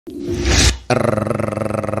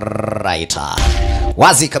Right.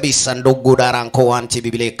 Wazi kabisa ndugu daranko anti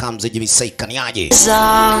bibile kamze jibisaika ni aje.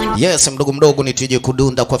 Yes mdogo mdogo nituje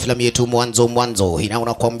kudunda kwa filamu yetu mwanzo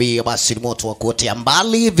inaona kwambia basi ni moto wa kuotea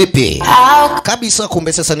mbali vipi kabisa.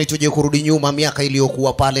 Kumbe sasa nituje kurudi nyuma miaka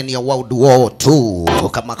iliyokuwa pale ni ya World War II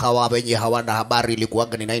kama kawa wenye hawana habari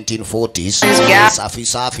ilikuwaga ni 1940s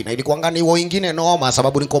safi na ilikuwanga ni wengine noma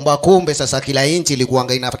sababu ni kwamba kumbe sasa kila inchi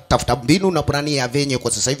ilikuwanga inatafuta mbinu na plani ya venye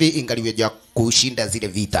kwa sasa hivi ingaliweja kushinda zile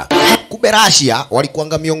vita. Kumbe Russia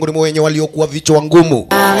walikuanga miongoni mwa wenye waliokuwa vichwa ngumu.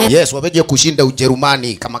 Yes, wameje kushinda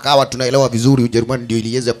Ujerumani kama kawa tunaelewa vizuri Ujerumani ndio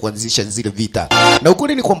iliweza kuanzisha zile vita. Na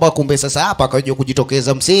ukweli ni kwamba kumbe sasa hapa akaje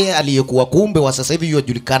kujitokeza msee aliyekuwa kumbe wa sasa hivi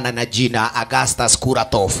yajulikana na jina Augustus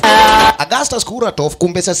Kuratov. Augustus Kuratov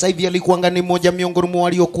kumbe sasa hivi alikuanga ni mmoja miongoni mwa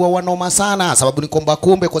waliokuwa wanoma sana sababu ni kwamba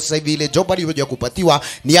kumbe kwa sasa hivi ile job aliyokuja kupatiwa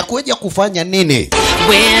ni ya kuja kufanya nini?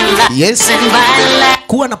 Yes.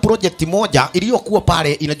 Kuwa na project moja iliyokuwa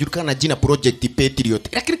pale inajulikana na jina Project Patriot.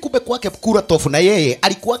 Lakini kumbe kwake Kuratov na yeye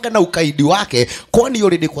alikuwaga na ukaidi wake kwani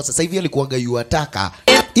already kwa sasa hivi alikuwaga yuataka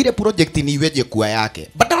ile project ni iweje kuwa yake.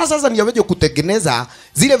 Badala sasa ni yaweje kutengeneza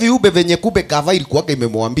zile viumbe venye kumbe gava ilikuwaga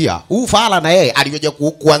imemwambia. Ufala na yeye aliweje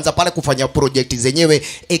kuanza pale kufanya project zenyewe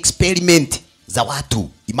experiment za watu.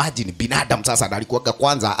 Imagine binadamu sasa alikuwaga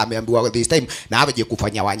kwanza ameambiwa this time na aweje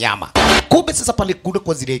kufanya wanyama. Kumbe sasa pale kule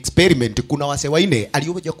kwa zile experiment kuna wase waine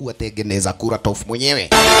aliyoweja kuwatengeneza Kuratov mwenyewe.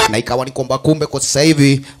 Na ikawa ni kwamba kumbe kwa sasa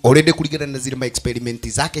hivi already kulingana na zile experiment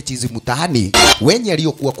zake chizi mtaani wenye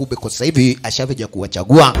aliyokuwa kumbe kwa sasa hivi ashaweja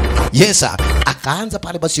kuwachagua. Yes, akaanza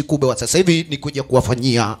pale basi kumbe wa sasa hivi ni kuja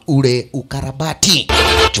kuwafanyia ule ukarabati.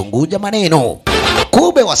 Chunguja maneno.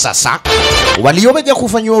 Kumbe wa sasa walioweja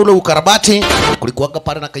kufanywa ule ukarabati kulikuwaga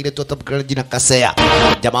pale na kaile totabukala jina Kasea.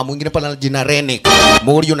 Jamaa mwingine pale na jina Renik.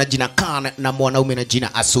 Morio na jina Khan na mwanaume na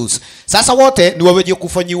jina Asus. Sasa wote ni waweje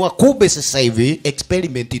kufanyiwa kumbe sasa hivi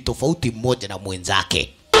experiment tofauti mmoja na mwenzake.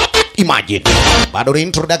 Imagine. Bado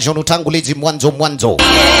introduction utangulizi mwanzo.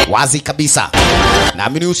 Wazi kabisa. Na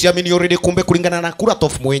amini usiamini already kumbe kulingana na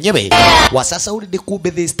Kuratov mwenyewe. Wa sasa already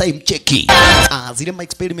kumbe this time cheki. Zile ma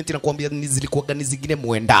experiment nakwambia zilikuwa ni zingine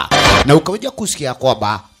muenda. Na ukaweja kusikia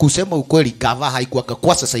kwamba kusema ukweli gava haikuwa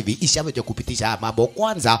kwa sasa hivi ishaweja kupitisha mambo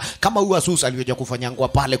kwanza kama huyu Asus aliweja kufanya ngwa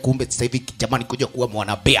pale kumbe sasa hivi jamani kuja kuwa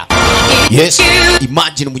mwanabea. Yes,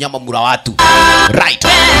 imagine mnyama mura watu. Right.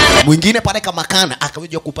 Mwingine pale kama Kana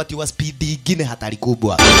akaweja kupatiwa speed ingine hatari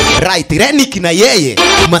kubwa. Right, Renik na yeye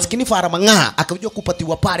maskini Faramanga akaweja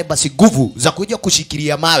kupatiwa pale basi nguvu za kuja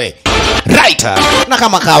kushikilia mawe. Right. Na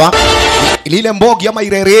kama kawa lile mbogi ama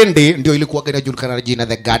ile rende ndio ilikuwa inajulikana na jina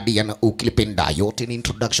The Guardian. Ukilipenda yote ni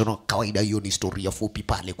introduction kawaida, hiyo ni historia fupi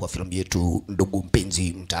pale kwa filamu yetu ndugu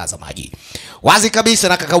mpenzi mtazamaji. Wazi kabisa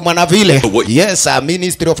na kakaumana vile. Yes,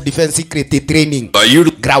 Ministry of Defense Secret Training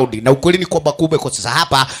Ground. Na ukweli ni kwamba kumbe kwa sasa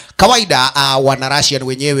hapa kawaida wana Russian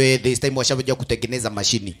wenyewe this time washaweja kutengeneza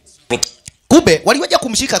mashini. Kumbe waliweja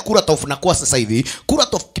kumshika Kuratov na kwa sasa hivi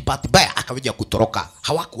Kuratov kipati baya akaweja kutoroka.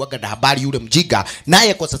 Hawakuwaga na habari yule mjiga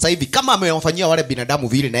naye kwa sasa hivi kama amewafanyia wale binadamu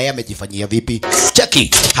vile na yeye amejifanyia vipi.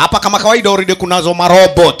 Cheki. Hapa kama kawaida already kunazo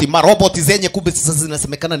marobot zenye kumbe sasa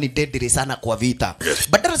zinasemekana ni deadly sana kwa vita.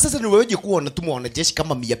 Badala sasa ni wewe kuwa wanatumwa wanajeshi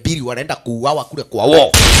kama 200 wanaenda kuuawa kule kwa war.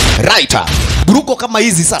 Right. Buruko kama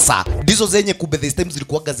hizi sasa ndizo zenye kumbe this time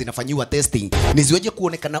zilikuwaga zinafanywa testing. Niziweje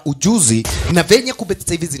kuonekana ujuzi na venye kumbe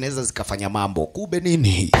sasa hivi zinaweza zikafanya mambo. Kumbe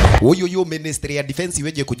nini? Huyo Ministry ya Defense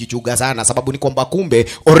iweje kujichuga sana sababu ni kwamba kumbe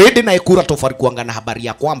already na Kuratov alikuanga na habari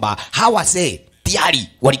ya kwamba hawa tayari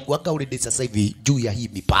walikuanga already sasa hivi juu ya hii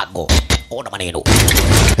mipango. Ona maneno.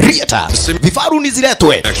 Rieta. Vifaru ni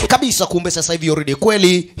ziletwe. Kabisa kumbe sasa hivi already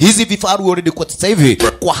kweli hizi vifaru already kwa sasa hivi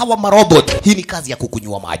kwa hawa marobot hii ni kazi ya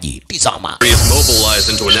kukunywa maji. Tizama. Mobilized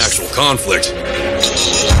into an actual conflict.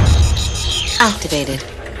 Activated.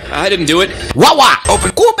 I didn't do it. Wawa.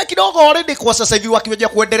 Kumbe kidogo already kwa sasa hivi wakiweja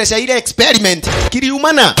kuendelea ile experiment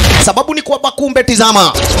kiliumana sababu ni kwamba kumbe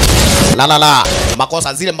tizama. La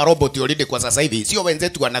makosa zile marobot already kwa sasa hivi sio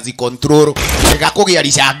wenzetu wanazicontrol. Ngakoge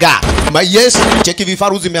alishaga. Yes, cheki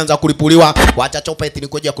vifaru zimeanza kulipuliwa. Wacha chopeti ni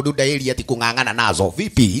kuja kududa area ati kungangana nazo.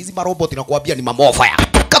 Vipi? Hizi marobot nakuambia ni mamofa ya.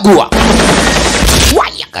 Kagua.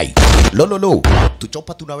 Waya kai. Lolo.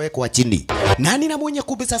 Tuchopa tunawekwa chini. Nani na mwenye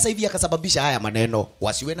kumbe sasa hivi akasababisha haya maneno?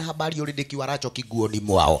 Wasiwe na habari already kiwaracho kiguoni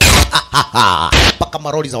mwao. Paka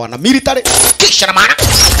maroli za wana military. Kisha na maana.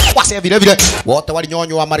 Wase vile wote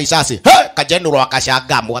walinyonywa marisasi. Kajenero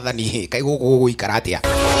wakashaga mwadhani kai huko ikaratia.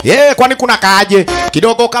 Kwani kuna kaje?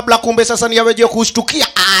 Kidogo kabla kumbe sasa ni yaweje kushtukia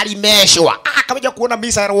alimeshwa. Akaweja kuona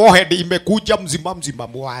missile warhead imekuja mzima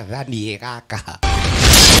mwadhani kaka.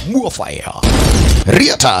 More fire.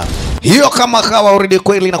 Riata. Hiyo kama kawa already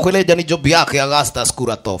kweli na kueleja ni job yake Augustus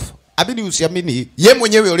Kuratov. Amini usiamini, ye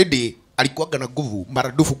mwenyewe already alikuwa na nguvu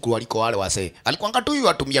maradufu kuliko wale wase. Alikuwa tu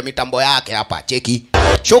atumia mitambo yake hapa, cheki.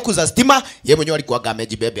 Shoku za stima, ye mwenyewe alikuwa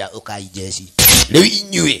amejibebea ukai jeshi. Leo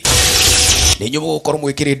inywe. Ninyo gukoro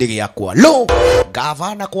mwikire ndege yakwa. Lo,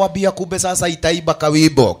 gavana kuambia kumbe sasa itaiba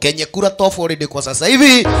kawibo. Kenye Kuratov already kwa sasa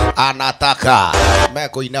hivi anataka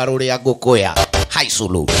meko inarore ya gokoya.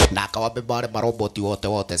 Haisulu na akawabeba wale maroboti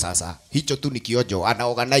wote sasa. Hicho tu ni kionjo, ana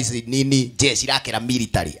organize nini jeshi lake la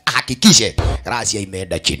military. Hakikishe Russia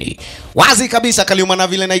imeenda chini. Wazi kabisa Kaliuma na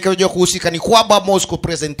vile na ikaweje kuhusika ni kwamba Moscow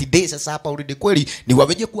present day sasa hapa already kweli ni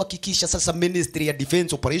waweje kuhakikisha sasa Ministry ya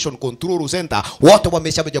Defense Operation Control Center wote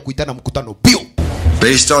wameshaweje kuitana mkutano bio.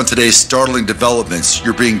 Based on today's startling developments,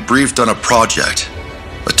 you're being briefed on a project.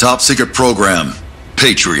 A top secret program,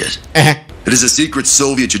 Patriot. It is a secret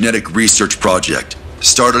Soviet genetic research project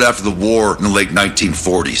started after the war in the late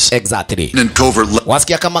 1940s. Exactly. In covert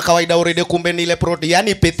wasikia kama kawaida already kumbe ni ile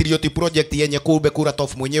yani Patriot project yenye kumbe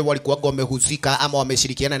Kuratov mwenyewe walikuwa wamehusika ama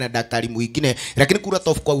wameshirikiana na daktari mwingine, lakini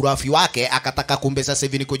Kuratov kwa urafi wake akataka kumbe sasa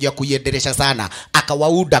hivi ni kuja kuiendelesha sana,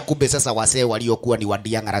 akawauda kumbe sasa wasee waliokuwa ni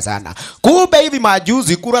wadiangara sana. Kumbe hivi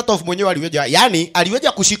majuzi Kuratov mwenyewe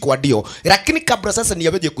aliweja kushikwa ndio, lakini kabla sasa ni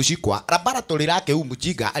yaweje kushikwa laboratory lake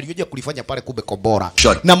mjiga aliweja kulifanya pale kumbe Kobora.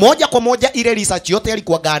 Na moja kwa moja ile research yote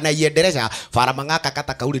alikuwa anaiendeleza. Faramangaka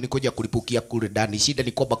kata kauli ni kuja kulipukia kule ndani. Shida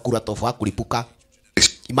ni kwamba Kuratov hakulipuka.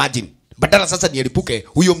 Imagine badala sasa ni alipuke,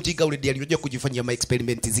 huyo mjinga ule ndiye alikuja kujifanyia ma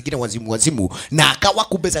experiment zingine wazimu na akawa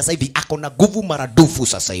kumbe sasa hivi ako na nguvu maradufu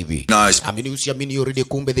sasa hivi. Nice. Amini usiamini already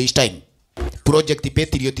kumbe this time Project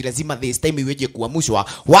Patriot lazima this time iweje kuamushwa.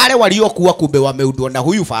 Wale waliokuwa kumbe wameudwa na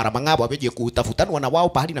huyu Faramangaba waweje kutafutanwa na wao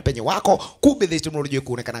pahali na penye wako, kumbe this time waweje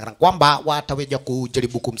kuonekana kwamba wataweja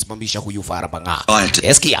kujaribu kumsimamisha huyu Faramangaba.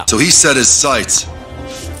 Eskia. So he set his sights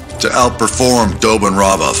to outperform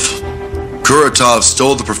Dobin-Rabov. Kuratov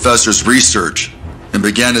stole the professor's research and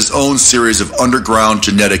began his own series of underground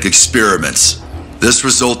genetic experiments. This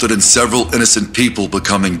resulted in several innocent people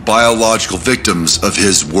becoming biological victims of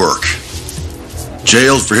his work.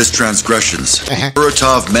 Jailed for his transgressions,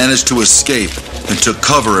 Kuratov managed to escape and took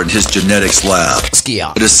cover in his genetics lab.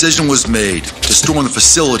 A decision was made to storm the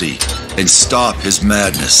facility and stop his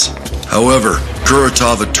madness. However,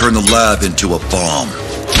 Kuratov had turned the lab into a bomb.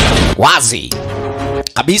 Wazi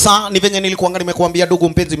kabisa ni venye nilikuwa nimekuambia ndugu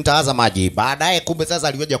mpenzi mtazamaji. Baadaye kumbe sasa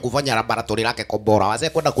aliweja kufanya laboratory lake Kobora. Wazee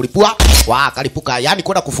kwenda kulipua, wakalipuka, yani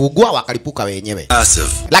kwenda kufugua wakalipuka wenyewe.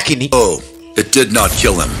 Lakini it did not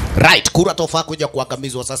kill him. Right, Kuratov kuja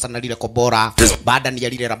kuangamizwa sasa na lile Kobora. Baada ni ya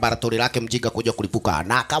lile laboratory lake mjiga kuja kulipuka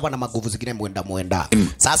na akawa na maguvu zingine mwenda.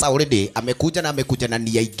 Sasa already amekuja na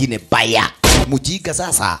nia ingine baya. Mjiga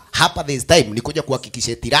sasa hapa this time ni kuja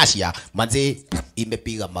kuhakikisha Russia manze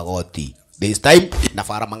imepiga magoti. This time na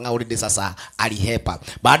Faramangaba already sasa alihepa.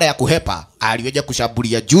 Baada ya kuhepa aliweja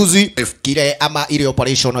kushambulia juzi kile ama ile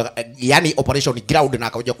operation, yani operation ground, na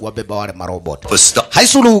akaja kuwabeba wale marobot.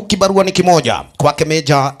 Haisulu kibarua ni kimoja kwake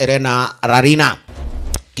Meja Elena Rarina.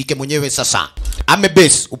 Kike mwenyewe sasa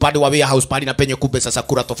amebase upande wa warehouse pali na penye kumbe sasa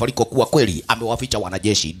Kuratov alikokuwa kweli amewaficha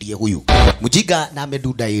wanajeshi. Ndiye huyu mjiga na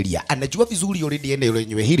ameduda area, anajua vizuri already eneo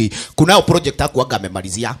lenyewe hili kunao project hakuaga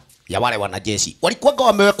amemalizia ya wale wanajeshi walikuwa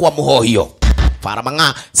wamewekwa muhohio.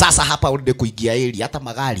 Faramangaba sasa hapa already kuingia area, hata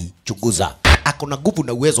magari chunguza akona nguvu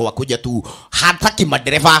na uwezo wa kuja tu, hataki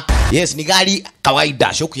madereva. Yes, ni gari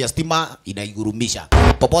kawaida, shoku ya stima inaigurumisha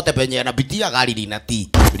popote penye anapitia, gari linatii,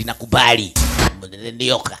 linakubali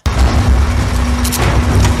ndioka.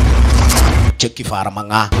 Cheki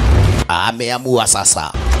Faramangaba ameamua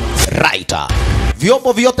sasa right,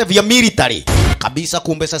 vyombo vyote vya military kabisa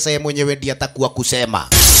kumbe sasa yeye mwenyewe ndiye atakuwa kusema.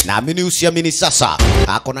 Naamini usiamini sasa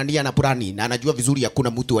akona nia na plani na anajua vizuri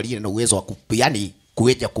hakuna mtu aliye na uwezo wa kupiani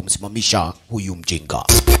kuweja kumsimamisha huyu mjinga.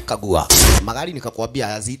 Kagua magari nikakwambia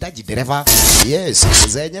hazihitaji dereva. Yes,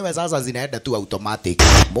 zenyewe sasa zinaenda tu automatic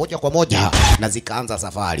moja kwa moja na zikaanza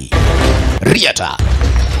safari. Riata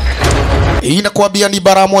inakwambia ni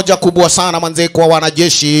bara moja kubwa sana manze kwa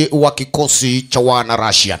wanajeshi wa kikosi cha wana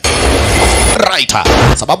Russia. Right,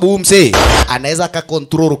 sababu mzee anaweza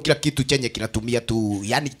kakontrol kila kitu chenye kinatumia tu,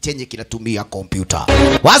 yani chenye kinatumia kompyuta.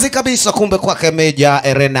 Wazi kabisa kumbe kwake Meja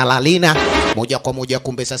Elena Rarina moja kwa moja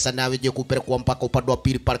kumbe sasa naweje kupelekwa mpaka upande wa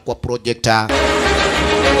pili pale kwa project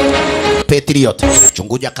Patriot.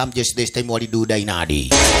 Chunguja kamjeshi this time waliduda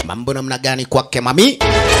inadi. Mambo namna gani kwake mami?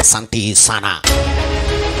 Asante sana.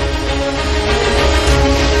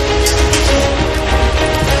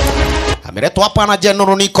 Ameletwa hapa na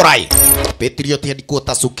General Nikolai. Patriot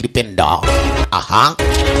headquarters Sukripenda. Aha.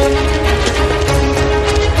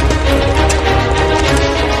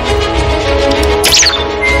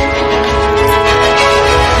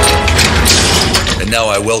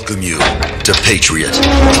 welcome you to Patriot.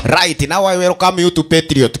 Right, now I welcome you to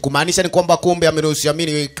Patriot. Kumaanisha ni kwamba kumbe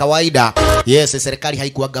ameruhusiamini kawaida. Yes, serikali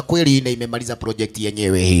haikuaga kweli na imemaliza project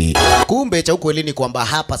yenyewe hii. Kumbe cha ukweli ni kwamba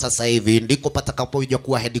hapa sasa hivi ndiko patakapokuja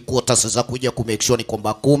kuwa headquarters za kuja ku make sure ni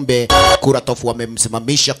kwamba kumbe Kuratov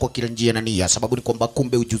wamemsimamisha kwa kila njia na nia. Sababu ni kwamba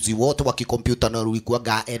kumbe ujuzi wote wa kikompyuta na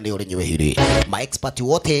ulikuaga eneo lenyewe hili. Ma expert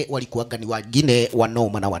wote walikuaga ni wengine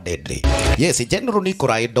wanoma na wadedli. Yes, General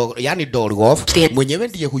Nikolai yani Dorgov mwenyewe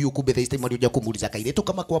ndiye huyu kumbe this time alikuja kumuuliza Kairetu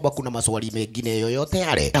kama kwamba kuna maswali mengine yoyote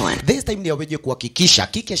yale. This time ndio weje kuhakikisha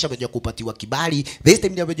kikesha weje kupatiwa kibali. This time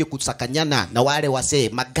ndio weje kusakanyana na wale wase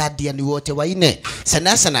magadian wote waine.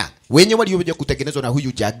 Sana wenye walioje kutengenezwa na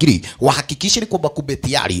huyu Jagiri wahakikishe ni kwamba kumbe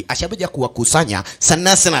tayari ashabeja kuwakusanya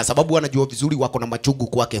sana sababu wanajua vizuri wako na machugu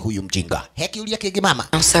kwake huyu mjinga. Heki ulia kigi mama.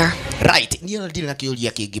 No, sir. Right, niyo ndile na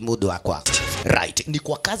kiulia kigi mudu wakwa. Right, ni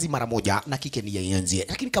kwa kazi mara moja na kike ni yenzie.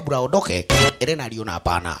 Lakini kabla aondoke, Elena aliona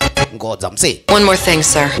hapana. Ngoja mse. One more thing,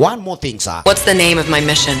 sir. One more thing, sir. What's the name of my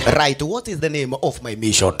mission? Right, what is the name of my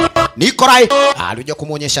mission? Nikolai alikuja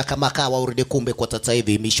kumuonyesha kama kawa uride kumbe kwa sasa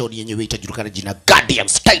hivi mission yenyewe itajulikana jina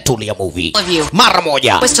Guardians, title ya movie. Mara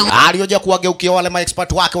moja alioja kuwageukia wale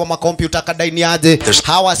maexpert wake wa makompyuta kadaini aje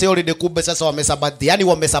hawa sio uride kumbe sasa wamesabati, yani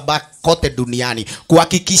wamesabaki kote duniani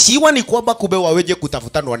kuhakikishiwa ni kwamba kumbe waweje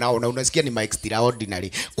kutafutanwa nao, na unasikia ni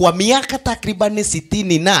extraordinary kwa miaka takriban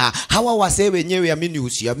 60 na hawa wase wenyewe amini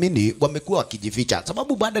usiamini wamekuwa wakijificha,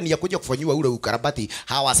 sababu baada ni ya kuja kufanywa ule ukarabati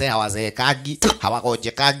hawa wase hawazeekagi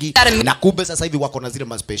hawakojekagi, na kumbe sasa hivi wako na zile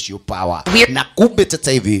ma special power, na kumbe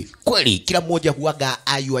sasa hivi kweli kila mmoja huaga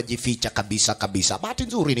ayu ajificha kabisa. Bahati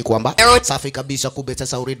nzuri ni kwamba safi kabisa kumbe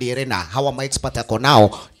sasa already Elena hawa ma expert yako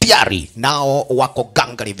nao tayari nao wako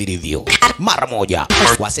gangari vilivyo mara moja.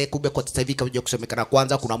 Wase kumbe kwa sasa hivi kaja kusemekana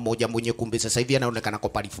kwanza kuna mmoja mwenye kumbe sasa hivi anaonekana kwa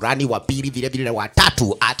pali fulani, wa pili vile vile, wa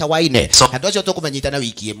tatu hata wa nne. Ndio tu kumenyitana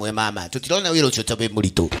wiki yemwe mama. Tutilona wilo chochote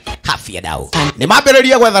mlito. Hafia dao. Ni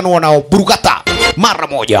mabeleria kwa dhanu nao burukata mara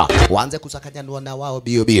moja. Waanze kusakanya na wao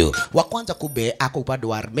bio. Wa kwanza kumbe ako upande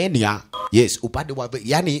wa Armenia. Yes, upande wa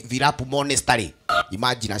yani Virapu Monastery.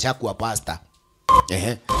 Imagine ashakuwa pastor.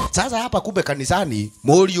 Sasa hapa kumbe kanisani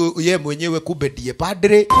Morio ye mwenyewe kumbe ndiye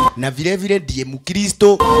padre na vile vile ndiye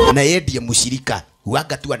Mkristo na yeye ndiye mshirika.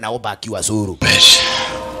 Huaga tu anaomba akiwa suru.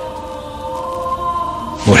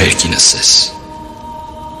 Morhelkinesses.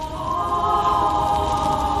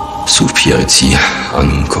 Supiati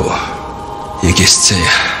anunko. Yegeste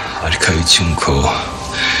arkaitunko.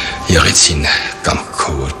 Yaritsin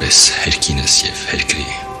kamko orbes helkinesjev helkri.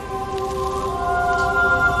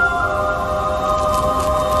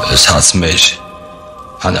 Sasmer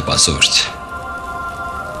Hanabazort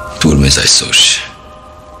Turmezaisosh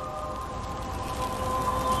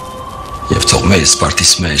Եվ թող մեր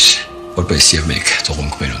սպարտիս մեր որպես եւ մեկ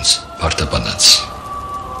թողունք մերոնց պարտաբանած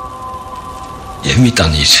Եվ մի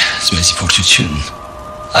տանիր զմեզի փորձություն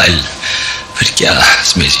այլ վրկյա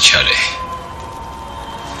զմեզի չարե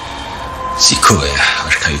Զիքո է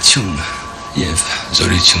արքայություն եւ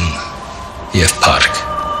զորություն եւ փառք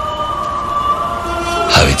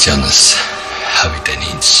Հավիտյանս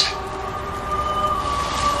հավիտենից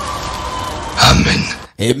Amen.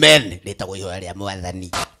 Amen. Leta kwa hiyo ya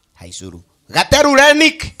mwadhani. Haisuru. Gateru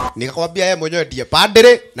Renik. Nikakwambia yeye mwenyewe ndiye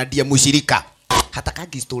padre na ndiye mshirika. Hata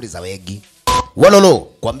kagi story za wengi. Walolo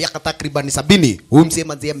kwa miaka takriban 70 huyu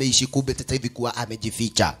msema mzee ameishi kumbe sasa hivi kuwa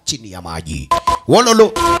amejificha chini ya maji.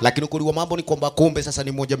 Walolo lakini ukuri wa mambo ni kwamba kumbe sasa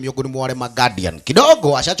ni moja miongoni mwa wale Guardian.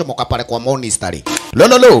 Kidogo ashachomoka pale kwa monastery.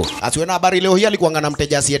 Lololo asiwe na habari leo hii alikuwa ngana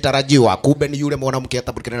mteja asiyetarajiwa. Kumbe ni yule mwanamke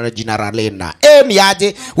atabulikana na jina la Lena. Ni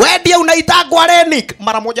aje? Wewe ndiye unaitagwa Renik.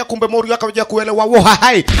 Mara moja kumbe Morio akaja kuelewa woha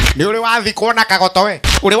hai. Ni yule wathi kuona kagotowe.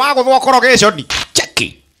 Ule wago thwa corrugation.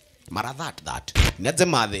 Cheki. Mara that. Niaze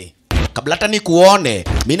madhe. Kabla hata nikuone,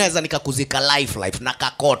 mimi naweza nikakuzika life na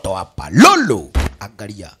kakoto hapa. Lolo,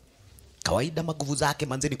 angalia. Kawaida maguvu zake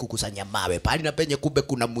manzeni kukusanya mawe. Pali na penye kumbe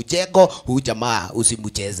kuna mjego, huyu jamaa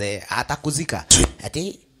usimcheze hata kuzika.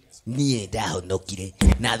 Ati niye daho nokire.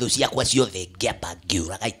 Na thucia kwa ciothe ngepa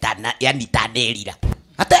ngiura gaitana yani tanerira.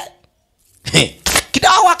 Ate.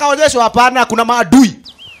 Kidogo akaonyeshwa hapana kuna maadui.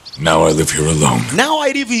 Now I live here alone. Now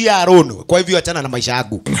I live here alone. Kwa hivyo achana na maisha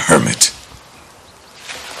yangu. Hermit.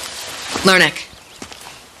 Lernik,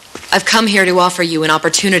 I've come here to offer you an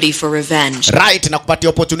opportunity for revenge. Right, na kupatia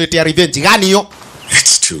opportunity ya revenge. Gani hiyo?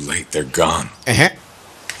 It's too late. They're gone.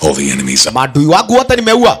 All the enemies. Maadui wangu wote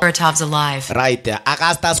nimeua. Kuratov's alive. Right,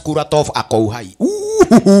 Augustus Kuratov ako uhai.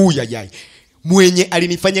 Yayai. Mwenye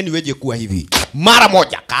alinifanya niweje kuwa hivi. Mara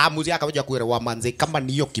moja kaamuzi akaja kuelewa manze kama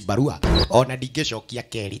niyo kibarua. Ona digesho kia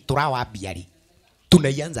Kelly. Turawaambia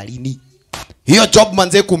tunaianza lini? Hiyo job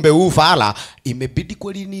manze kumbe ufala imebidi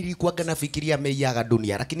kweli nilikuwaga nafikiria meiaga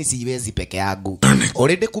dunia lakini siwezi peke yangu.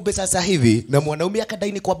 Already kumbe sasa hivi na mwanaume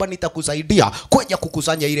akadaini kwamba nitakusaidia kuja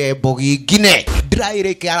kukusanya ile bogi ingine.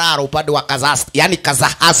 Dry Kararo upande wa Kazakhstan, yani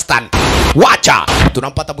Kazakhstan. Wacha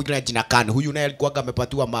tunampata mwingine jina Khan. Huyu naye alikuwa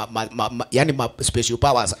amepatiwa yani special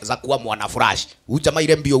powers za kuwa mwana flash. Huyu jamaa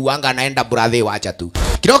ile mbio uanga anaenda brother, wacha tu.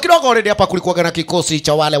 Kidogo already hapa kulikuwa na kikosi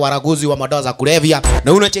cha wale waraguzi wa madawa za kulevya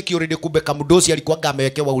na unacheki already kumbe Kamdosi alikuwa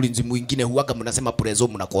amewekewa ulinzi mwingine, huaga mnasema prezo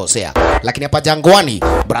mnakosea. Lakini hapa jangwani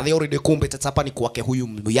brother already kumbe sasa hapa ni kwake huyu,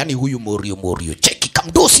 yani huyu Morio. Cheki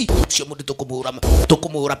Kamdosi sio mtu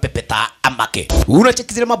tokomura pepeta amake.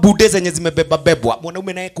 Unacheki zile mabude zenye zimebebwa.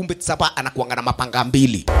 Mwanaume naye kumbe sasa anakuanga na mapanga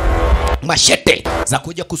mbili. Mashete za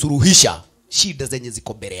kuja kusuruhisha shida zenye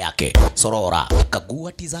ziko mbele yake. Sorora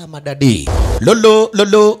kagua, tizama dadi.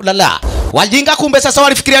 Lolo lala. Wajinga kumbe sasa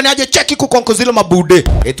walifikiria aje cheki kukonko zile mabude.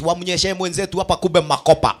 Eti wamnyeshe mwenzetu hapa kumbe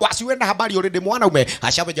makopa. Wasiwe na habari already mwanaume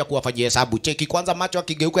ashaveja kuwafanyia hesabu. Cheki kwanza macho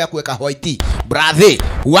akigeuka ya kuweka white. Brother,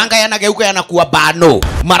 uanga yanageuka yanakuwa bano.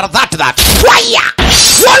 Mara that. Fire!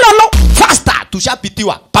 Lolo faster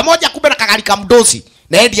tushapitiwa. Pamoja kumbe na kagari Kamdosi.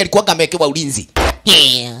 Na Eddie alikuwa amewekewa ulinzi.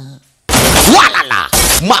 Walala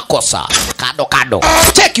makosa kado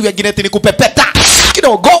cheki wengine tini kupepeta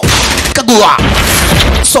kidogo kagua.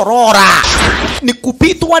 Sorora ni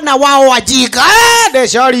kupitwa na wao wajiga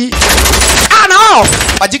deshari ano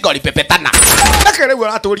wajiga walipepetana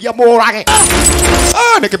nakerewa atulia morage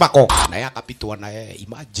ni kibako na yakapitwa na yeye.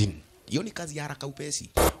 Imagine hiyo ni kazi ya haraka upesi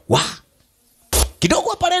wa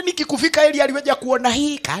kidogo pale nikikufika ili aliweja kuona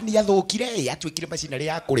hii kani yathukire atwikire macinari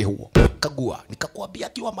ya kurihwo kagua nikakwambia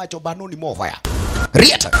ati macho bano ni mofaya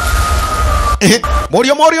rieta.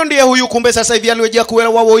 Morio ndiye huyu kumbe sasa hivi aliweja kuwela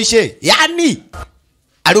wao ishe, yani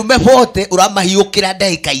alume pote uramahiukira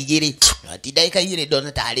dakika 2 ati dakika 2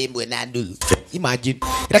 ndona tari mwe na ndu. Imagine.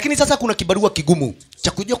 Lakini sasa kuna kibarua kigumu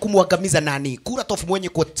cha kuja kumwangamiza nani kura tofu mwenye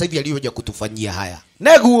kwa sasa hivi aliweja kutufanyia haya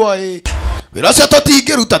neguo bila sasa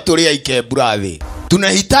tigeruta tulia ike brother.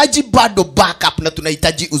 Tunahitaji bado backup na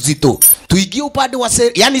tunahitaji uzito. Tuingie upande wa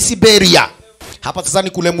yani Siberia. Hapa sasa ni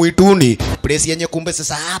kule mwituni. Place yenye kumbe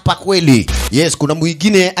sasa hapa kweli. Yes, kuna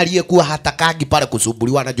mwingine aliyekuwa hatakagi pale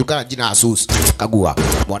kusubuliwa anajulikana jina Asus. Kagua.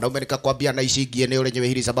 Mwanaume nikakwambia anaishi eneo lenyewe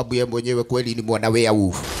hili sababu yeye mwenyewe kweli ni mwana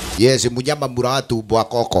werewolf. Yes, mnyama muratu bwa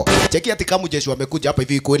koko. Cheki ati kama jeshi wamekuja hapa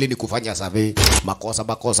hivi kweli ni kufanya survey.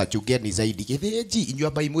 Makosa chugeni zaidi. Kitheji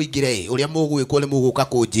inywa bai muigire. Uria mugu ikole mugu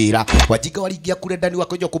kakujira. Wajika waliingia kule ndani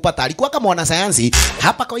wakoja kupata. Alikuwa kama wanasayansi.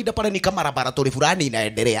 Hapa kawaida pale ni kama laboratory fulani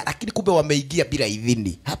inaendelea. Lakini kumbe wameingia bila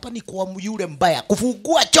idhini. Hapa ni kwa yule mbaya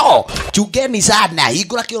kufungua choo. Chugeni sana.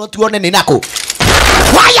 Igora kio tuone ni nako.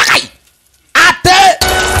 Waya kai. Ate.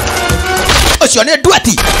 Osione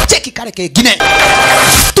duati. Cheki kale kengine.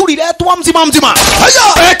 Tuliletwa mzima.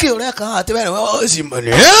 Haya. Eki uleka ate wewe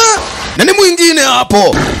osimane. Nani mwingine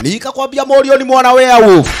hapo? Nikakwambia Morio ni mwana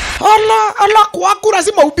werewolf. Ala kwaku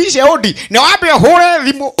lazima ubishe hodi. Na wapi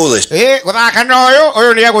hore thimu. Guthaka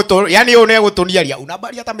noyo ni agutu, yani uyu ni agutuniaria.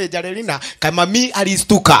 Unabari hata Mejarelina kama mi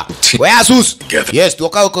alistuka. We Asus. Yes,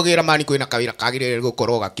 tuoka kugira mani kwina kawira kagire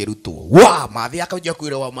gukorwo gakirutwo. Wa mathi akaja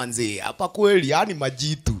kwira wa manzi. Hapa kweli yani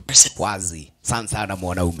majitu. Wazi. Sana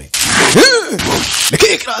mwanaume.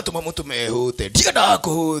 Nikikira tuma mtu mehute. Diga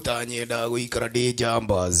kuhuta nyenda guikara de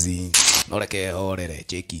jambazi. Noreke horere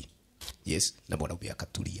cheki. Yes, na mwanaume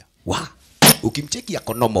akatulia. Wa ukimcheki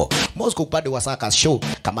Konomo Moscow upande wa Saka show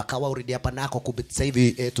kama kawa already hapa nako kubisa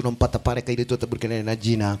hivi tunampata pale kaile tu taburikana na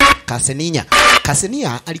jina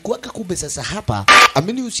Kasenia alikuwa kumbe sasa hapa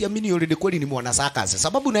amini usiamini already kweli ni mwana Saka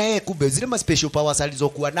sababu na yeye kumbe zile ma special powers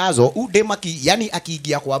alizokuwa nazo udemaki yani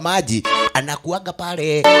akiingia kwa maji anakuaga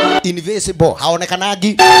pale invisible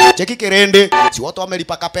haonekanagi. Cheki Kerende si watu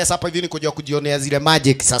wamelipaka pesa hapa hivi ni kuja kujionea zile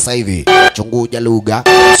magic sasa hivi chunguja lugha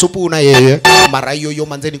supu na yeye mara hiyo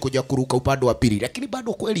manzeni kuja kuruka upande wa pili. Lakini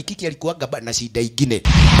bado kweli Kiki alikuwaga na shida nyingine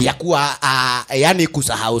ya kuwa yani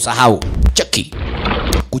kusahau. Cheki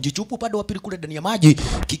kujichupa upande wa pili kule ndani ya maji.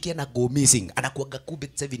 Kiki ana go missing, anakuaga kumbe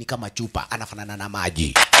sasa ni kama chupa anafanana na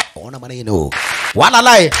maji. Ona maneno wala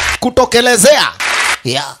lai kutokelezea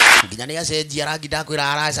ya nginyani ya seji rangi ndako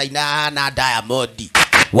irarasa ina na Diamond.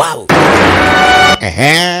 Wow.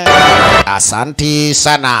 Asanti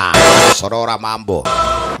sana. Sorora mambo.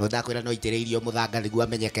 Mudako ila no itereirio muthanga niguo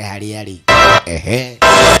amenyeke hari ari.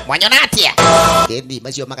 Mwanyona atia. Kendi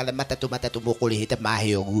macio magala matatu mukulihite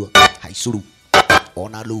mahe oguo. Haicuru.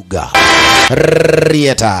 Ona lugha.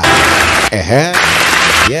 Rieta.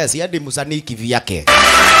 Yes, yadi musaniki vyake.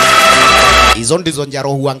 Hizo ndizo njaro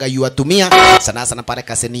huanga yuatumia sana pale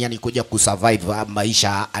Kasenia ni kuja kusurvive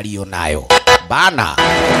maisha alionayo. bana.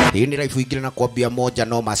 Hii ni raifu ingine na kuambia moja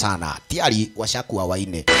noma sana. Tiari washakuwa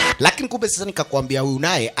waine. Lakini kumbe sasa nikakwambia huyu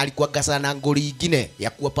naye alikuwa gasa na ngoli ingine ya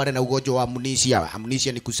kuwa pale na ugonjwa wa amnesia.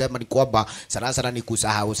 Amnesia ni kusema ni kwamba sana ni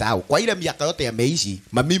kusahau. Kwa ile miaka yote yameishi,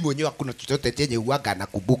 mimi mwenyewe hakuna chochote chenye uaga na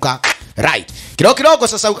kubuka. Right. Kidogo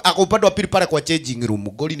sasa akupanda wa pili pale kwa changing room.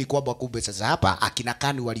 Goli ni kwamba kumbe sasa hapa akina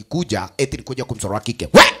Kani walikuja eti ni kuja kumsoroa kike.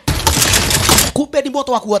 We! Kumbe ni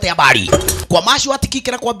moto wa kuotea habari. Kwa mashu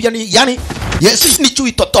atikike na kuambia ni yani yes ni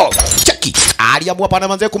chui toto. Cheki. Aliamua pana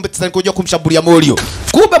manze kumbe tena kuja kumshambulia Morio.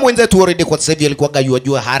 Kumbe mwenzetu already kwa sasa alikuwa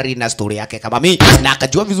gajua hari na story yake kama mimi na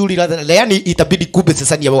akajua vizuri yani itabidi kumbe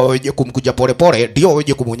sasa ni waje kumkuja pole ndio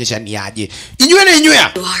waje kumuonyesha ni aje. Inywe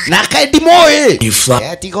na kaidi moe.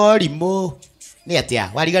 Eti goli mo. Ni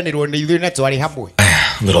atia waliganirwo ni ithuĩ na twari hamwe.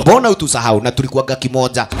 Mbona utusahau na tulikuwaga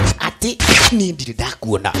kimoja. Ati ni ndiri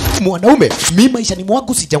ndakuona. Mwanaume mimi maisha ni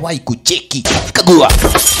mwangu sijawahi kucheki. Kagua.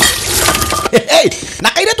 Hey, na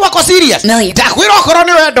kaire twako serious. Ndakwira okoro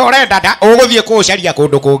ni wendo urenda da uguthie kucaria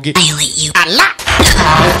kundu kungi. Ala.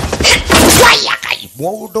 Waya kai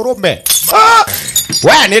muundurume.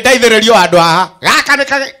 We ni ndaithĩrĩrio andu aha. Gaka ni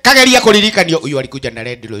kageria kuririkanio uyu alikuja na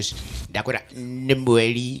Red Rose. Ndakwira ni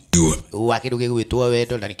mweri wa kindu gigwitwo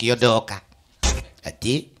wendo na nikio ndoka.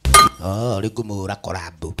 Ati ligumura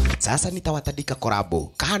korabo. Sasa nitawatandika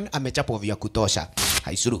korabo. Kan amechapwa vya kutosha.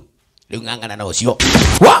 Haisuru. Leo ngangana na ucio.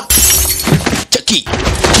 Wa! Cheki.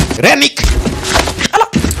 Renik. Ala.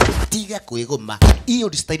 Tiga kuigoma.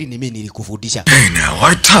 Hiyo style ni mimi nilikufundisha. Hey now,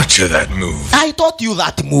 I taught you that move. I taught you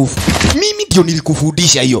that move. Mimi ndio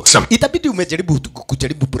nilikufundisha hiyo. Itabidi umejaribu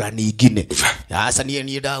kujaribu burani nyingine. Sasa ni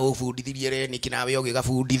nda ufundithie Renik na wewe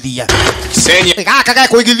ugafundithia. Senya. Kaka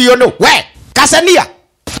kuigithio no. We, kasania.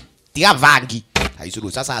 Tiga vangi.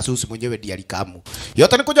 Haisuru sasa asusi mwenyewe ndiye alikamu.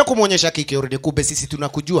 Yote ni kuja kumuonyesha kike already kumbe sisi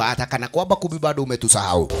tunakujua hata kana kwamba kumbe bado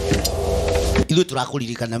umetusahau. Ile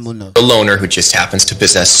turakulirikana muno. A loner who just happens to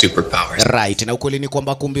possess superpowers. Right, na ukweli ni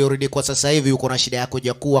kwamba kumbe already kwa sasa hivi uko na shida yako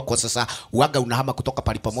ya kuwa kwa sasa uaga unahama kutoka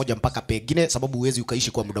pali pamoja mpaka pengine sababu huwezi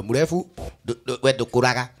ukaishi kwa muda mrefu. Wewe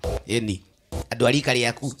kuraga. Eni. Andu alikali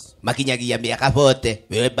yaku makinyagia miaka pote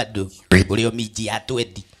wewe bado ulio miji ya 20.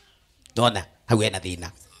 Dona, hauena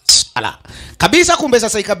thina. Ala. Kabisa kumbe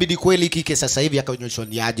sasa ikabidi kweli kike sasa hivi akaonyeshwa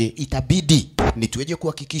ni aje itabidi ni tuweje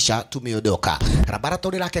kuhakikisha tumeondoka.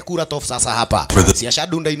 Laboratory lake Kuratov sasa hapa. Si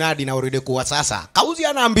ashadunda inadi na already kwa sasa. Kauzi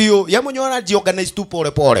ana mbio, yeye mwenyewe anajiorganize tu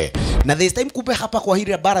pole. Na this time kumbe hapa kwa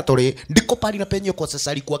hili laboratory ndiko pali na penye kwa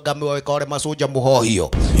sasa alikuwa game waweka wale masoja muho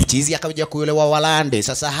hiyo. Chizi akaja kuelewa walande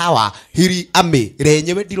sasa hawa hili ame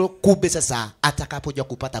lenyewe ndilo kumbe sasa atakapoja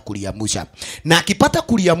kupata kuliamusha. Na akipata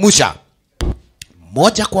kuliamusha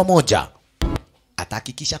moja kwa moja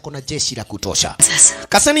atahakikisha kuna jeshi la kutosha.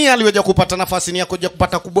 Kasani aliweza kupata nafasi ni ya kuja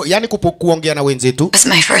kupata yani kuongea na wenzetu. That's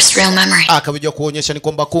my first real memory. Akaja kuonyesha ni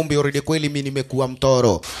kwamba kumbe already kweli mimi nimekuwa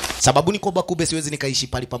mtoro. Sababu ni kwamba kumbe siwezi nikaishi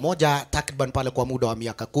pale pamoja takriban pale kwa muda wa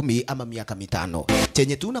miaka 10 ama miaka 5.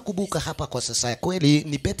 Chenye tu nakumbuka hapa kwa sasa kweli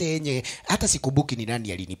ni pete yenye hata sikubuki ni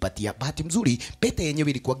nani alinipatia. Bahati mzuri pete yenyewe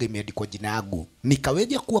ilikuwa imeandikwa jina langu.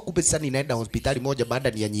 Nikaweja kuwa kumbe sasa ninaenda hospitali moja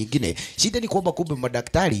baada ya nyingine. Shida ni kwamba kumbe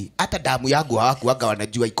madaktari hata damu yangu hawakuaga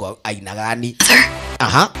wanajua iko aina gani.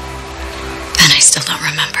 Aha. And I still don't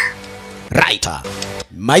remember. Right.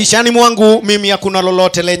 Maishani mwangu mimi hakuna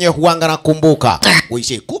lolote lenye huanga nakumbuka.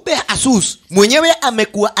 Uishi kumbe Asus mwenyewe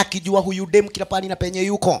amekuwa akijua huyu dem kila pali na penye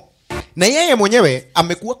yuko. Na yeye mwenyewe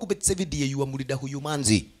amekuwa kubetse video yu amulida huyu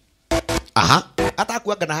manzi. Aha. Hata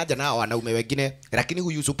hakuaga na haja na wanaume wengine, lakini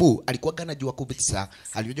huyu Supu alikuwa anajua kubitsa,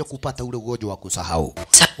 alijua kupata ule ugonjwa wa kusahau.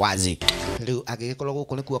 Wazi. Leo agekolo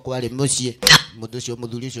guko ni kwa wale mucie. Mudocio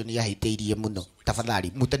mudhulisho ni yahiteirie muno.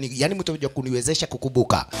 Tafadhali, yani mtakuja kuniwezesha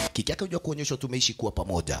kukumbuka. Kiki yake unajua kuonyesha tumeishi kuwa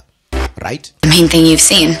pamoja. Right? The main thing you've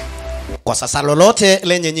seen. Kwa sasa lolote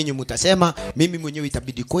lenye nyinyi mtasema, mimi mwenyewe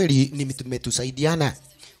itabidi kweli ni tumetusaidiana.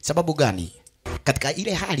 Sababu gani? Katika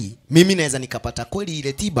ile hali mimi naweza nikapata kweli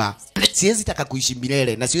ile tiba, siwezi taka kuishi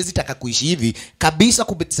milele na siwezi taka kuishi hivi kabisa.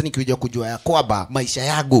 Kubetsa nikija kujua ya kwamba maisha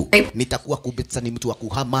yangu nitakuwa kubetsa ni mtu wa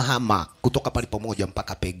kuhama kutoka pale pamoja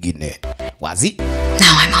mpaka pengine. Wazi?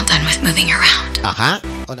 Now I'm all done with moving around. Aha,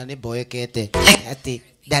 ona ni boekete. Ati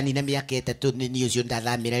dani na miaka 3 ni ucio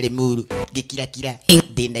ndathamira rimuru ngikira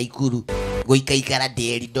ndina ikuru goikaikara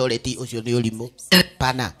nderi doreti ucio ni ulimo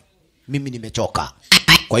pana. Mimi nimechoka.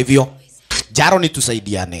 Kwa hivyo Jaro ni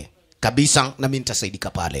tusaidiane kabisa na mimi nitasaidika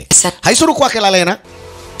pale. Haisuru kwake Lalena.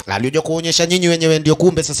 Alioje kuonyesha nyinyi wenyewe ndio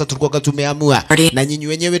kumbe sasa tulikuwa tumeamua na nyinyi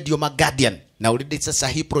wenyewe ndio maguardian. Na already sasa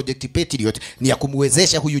hii project Patriot ni ya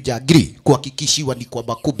kumwezesha huyu Jagri kuhakikishiwa ni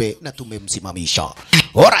kwamba kumbe na tumemsimamisha.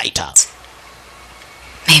 Alright.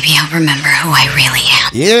 Maybe I'll remember who I really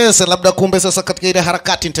am. Yes, labda kumbe sasa katika ile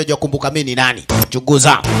harakati nitaje kumbuka mimi ni nani.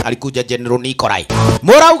 Chunguza, alikuja General Nikolai.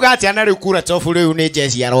 Morauga ati anari kura tofu leo ni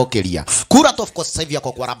jeshi ya rokeria. Kura tofu kwa sasa hivi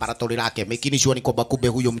yako kwa laboratory lake. Making sure ni kwamba kumbe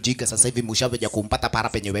huyo mjinga sasa hivi mshaweja kumpata para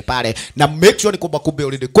penyewe pale na make sure ni kwamba kumbe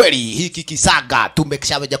already kweli hiki kisaga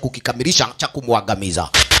tumeshaweja kukikamilisha cha kumwangamiza.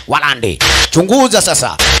 Walande. Chunguza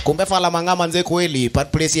sasa. Kumbe fala mangama nze kweli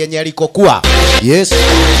place yenye alikokuwa. Yes.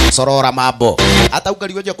 Sorora mabo. Hata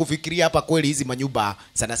ukaliweja kufikiria hapa kweli hizi manyumba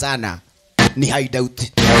sana sana ni hideout.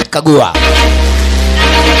 Kagua.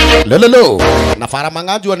 Lololo. Na fara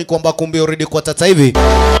mangajua ni kwamba kumbe already kwa sasa hivi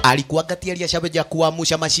alikuwa kati aliyashabeja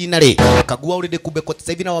kuamsha machinery. Kagua already kumbe kwa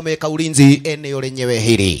sasa hivi na wameweka ulinzi eneo lenyewe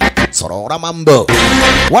hili. Sorora mambo.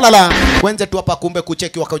 Walala. Kwenze tu hapa kumbe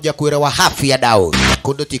kucheki wakaja kuelewa hafi ya dao.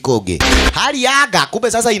 Kondo tikoge. Hali yaga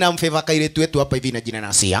kumbe sasa inamfeva kaile wetu hapa hivi na jina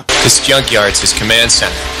nasia. This junkyard's his command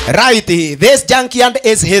center. Right, this junkyard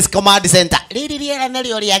is his command center. Lili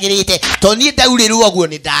nalio liagirite. Toni daulirua guo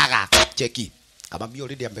ni daga. Cheki. Kama mimi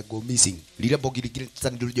already amego missing. Lile bogi ligire sasa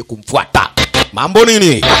ndio kumfuata. Mambo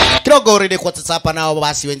nini? Kidogo already kwa sasa hapa nao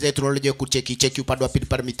basi wenzetu tunalojea kucheki upande wa pili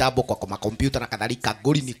pale mitambo kwa makompyuta na kadhalika.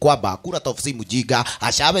 Goli ni kwamba kura tofsi mjiga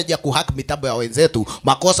ashaweja kuhack mitambo ya wenzetu.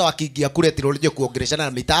 Makosa wakiingia kule tunalojea kuongeleshana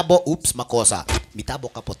na mitambo, oops makosa. Mitambo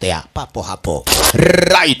kapotea papo hapo.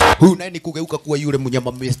 Right. Huyu nani kugeuka kuwa yule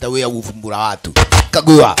mnyama Mr. Werewolf mbura watu.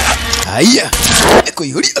 Kagua. Haya. Eko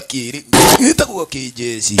yuri akiri. Itakuwa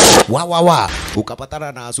kijeshi. Wa.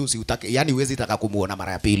 Ukapatana na asusi utake yani uwezi taka kumuona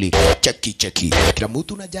mara ya pili. Cheki. Kila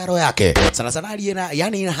mtu na jaro yake. Sana sana aliena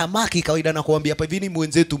yani ina hamaki kawaida na kuambia hapa hivi ni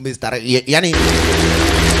mwenzetu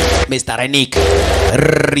Mr. Nick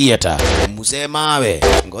Rieta. Musemawe.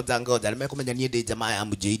 Ngoja nimekomenya niende jamaa ya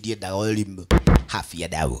mjidie daolim. Hafi ya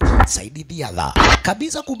dawo. Saidi diadha.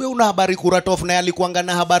 Kabisa kumbe una habari Kuratof na alikuanga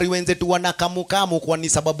na habari wenzetu wana kamu kwa ni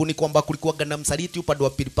sababu ni kwamba kulikuwa na msaliti upande wa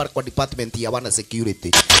Pilipar kwa department ya wana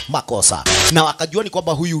security. Makosa. Na wakajua ni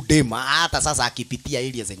kwamba huyu dema hata sasa akipitia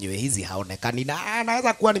area zenyewe hizi haonekani na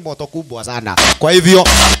anaweza kuwa ni moto kubwa sana. Kwa hivyo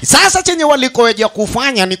sasa chenye walikoja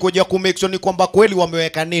kufanya ni kuja ku make sure ni kwamba kweli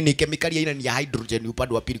wameweka nini kemikali aina ni ya hydrogen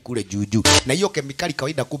upande wa pili kule juu. Na hiyo kemikali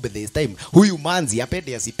kawaida kumbe this time huyu manzi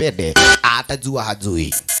apende asipende atajua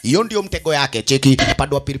hajui. Hiyo ndio mtego yake. Cheki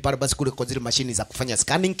upande wa pili pale basi kule kwa zile mashini za kufanya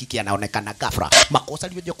scanning kiki anaonekana ghafla. Makosa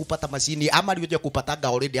aliyoja kupata mashini ama aliyoja kupataga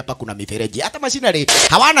already hapa kuna mifereji. Hata machinery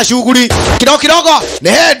hawana shughuli. Kidogo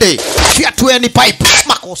nehede fiatueni pipe.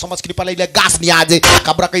 Makosa maskini pale ile gas ni aje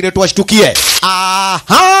kabla kaile tu ashtukie.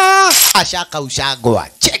 Aha! Ashaka ushagwa.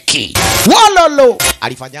 Cheki. Wololo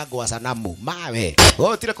alifanyagwa sanamu mawe.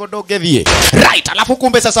 Tile kondoge vie. Right, alafu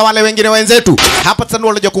kumbe sasa wale wengine wenzetu hapa tena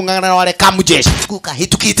wale kungangana na wale kamujeshi. Kuka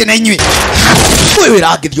hitukite na nywi. Wewe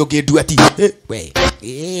ragithio gedu ati. We.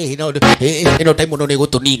 Ino time ndo nego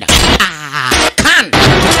tonina. Kan.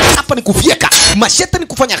 Hapa ni kufieka. Masheta ni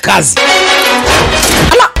kufanya kazi.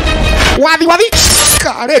 Ala. Wadhi.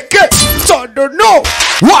 Kareke. Sodo no.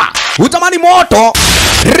 Utamani moto.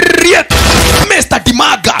 Riet. Mr.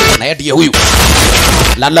 Dimaga. Na ndiye huyu.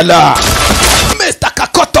 La. Mr.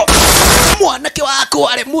 Kakoto. Mwanake wako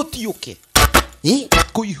wale muti yuke.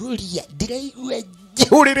 Kuihuria. Diraiwe.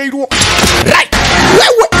 Jehurireirwo. Right.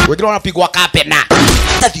 Wewe. Wewe unapigwa kape na.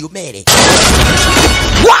 Tadio mere.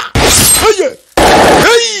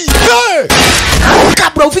 Hey.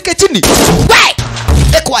 Kabla ufike chini. We.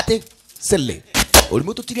 Ekwate. Sele.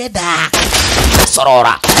 Ulimutu tireda.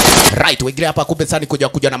 Sorora. Right, wengine hapa kumbe sani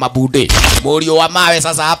kuja na mabude. Morio wa mawe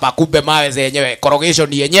sasa hapa kumbe mawe zenyewe.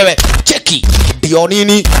 Corrugation yenyewe. Cheki. Ndio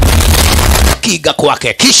nini? Kiga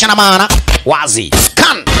kwake. Kisha na maana. Wazi.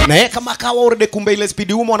 Kan. Na kama kawa already kumbe ile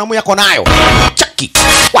speed humo na yako nayo. Cheki.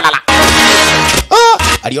 Walala.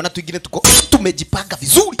 Aliona tu ingine tumejipanga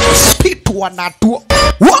vizuri. Speed wanatua.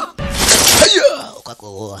 Haya.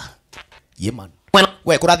 Ukakoa. Yeman.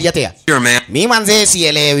 We kurathi atia? Mimi manze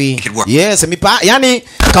sielewi. Yes, yani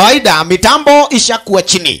kawaida mitambo ishakuwa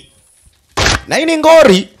chini. Na hii ni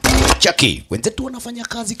ngori. Cheki, wenzetu wanafanya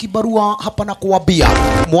kazi kibarua hapa na kuwabia.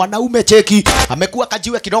 Mwanaume cheki, amekuwa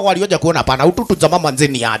kajiwe kidogo alioja kuona pana ututu za mama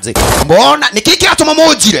nzeni aje. Mbona nikiki atuma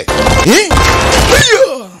mojile?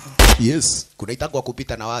 Yes, kuna itagwa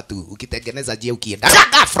kupita na watu ukitengeneza je ukienda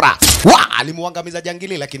ghafla. Alimuangamiza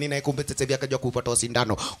jangili lakini naye kumbe tetevia akaja kupata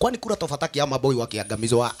sindano. Kwani kura tofataki ama boy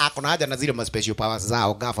wakiangamizwa ako na haja na zile special powers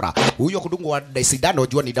zao ghafla. Huyo kudungwa sindano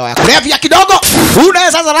jua ni dawa ya kulevya kidogo.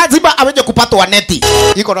 Una sasa lazima aweje kupatwa neti.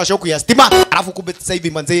 Iko na shoku ya stima. Alafu kumbe sasa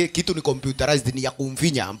hivi manze kitu ni computerized, ni ya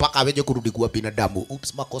kumfinya mpaka aweje kurudi kuwa binadamu.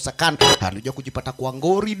 Oops, makosa kan. Alikuja kujipata kwa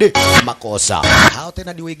ngori de. Makosa. Hao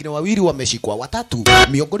tena ni wengine wawili wameshikwa, watatu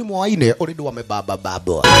miongoni mwa wanne already wamebaba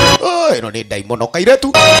babo. Ino ni Daimono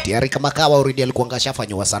Kairetu. Tayari kama kawa already alikuwa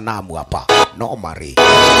ngashafanywa sanamu hapa. No mari.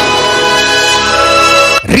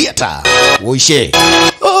 Riata. Woishe.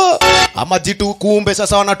 Ama jitu kumbe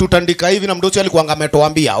sasa wanatutandika hivi na mdosi alikuwa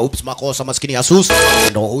ametuambia oops, makosa maskini Asus.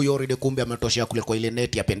 Ndio huyo already kumbe ametoshea kule kwa ile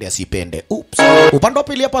neti apende asipende. Oops. Upande wa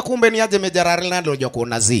pili hapa kumbe ni aje Meja Ronaldo ndio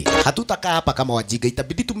kuona zi. Hatutakaa hapa kama wajiga,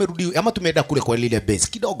 itabidi tumerudi ama tumeenda kule kwa ile base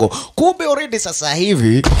kidogo. Kumbe already sasa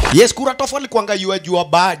hivi yes Kuratov alikuwa ngayua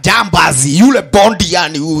ba jambazi yule Bondi,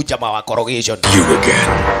 yani huyu jamaa wa corrugation. You again.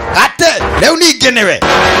 Ate leo nigenewe.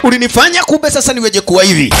 Ulinifanya kumbe sasa niweje kuwa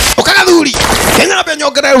hivi. Okagadhuri. Kenga na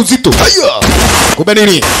penyogera uzito. Ayo. Kumbe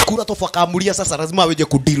nini? Kuratov akamulia sasa lazima aweje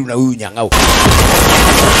kudiru na huyu nyang'au.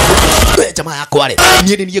 Jamaa yako wale.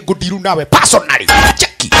 Niye kudiru nawe personally.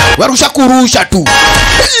 Cheki. Warusha kurusha tu.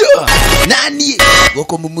 Ayo. Nani?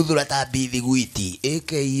 Goko mumudhura tabithi gwiti.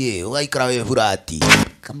 AKA waikara we furati.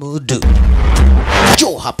 Kamudu.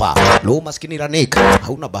 Jo hapa. Lo maskini Ranik.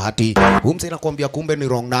 Hauna bahati. Humse nakwambia kumbe ni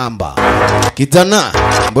wrong number. Kijana,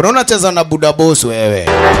 mbona unacheza na buda boss wewe?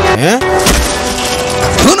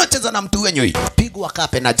 Unacheza na mtu wenyewe. Pigwa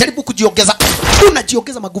kape na jaribu kujiongeza.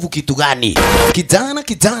 Unajiongeza maguvu kitu gani?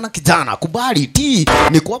 Kijana, kubali ti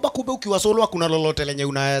ni kwamba kumbe ukiwa solo kuna lolote lenye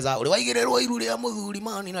unaweza. Uliwaigererwa iruri ya muthuri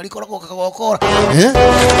mani na likora kwa kakokora.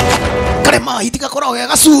 Kale mahitika kora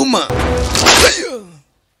wega suma.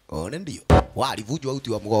 One ndio. Walivujwa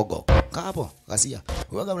uti wa mgongo. Kapo, kasia.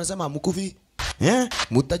 Wewe unasema mkufi?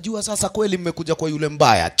 Mutajua sasa kweli mmekuja kwa yule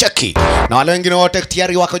mbaya. Cheki. Na wale wengine wote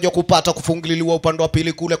tayari wakaja kupata kufungililiwa upande wa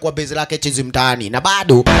pili kule kwa base lake chizi mtaani. Na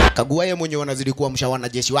bado Kagua yeye mwenyewe anazidi kuwa mshawana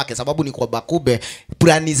jeshi wake, sababu ni kwa Bakube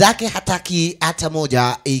plani zake hataki hata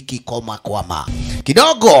moja ikikoma kwama.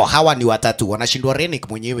 Kidogo hawa ni watatu wanashindwa. Renik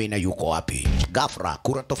mwenyewe ina yuko wapi? Gafra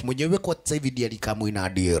Kuratov mwenyewe kwa sasa hivi ndiye alikamwe na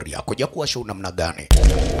area kuja kuwa show namna gani.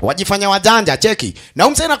 Wajifanya wajanja. Cheki. Na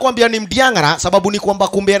umse nakwambia ni mdiangara, sababu ni kwamba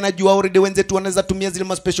kumbe anajua already wenzetu wanaweza tumia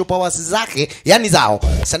zile special powers zake, yani zao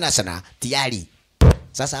sana tayari.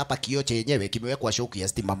 Sasa hapa kioo chenyewe kimewekwa shock ya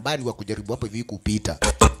stima mbali wa kujaribu hapo hivi kupita,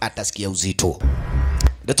 atasikia uzito.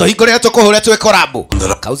 Ndio hiko leo tukohole tuwe korabo.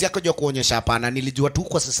 Kauzi yako jo kuonyesha hapana, nilijua tu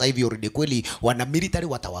kwa sasa hivi already kweli wana military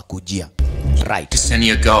watawakujia. Right.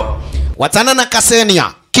 Ksenia go. Watana na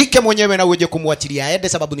Ksenia. Kike mwenyewe na uweje kumwachilia aende,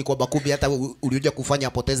 sababu ni kwa Bakube hata ulioja kufanya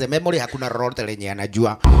apoteze memory hakuna lolote lenye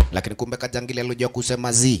anajua. Lakini kumbe Kajangili alioja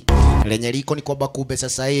kusema zi lenye liko ni kwa Bakube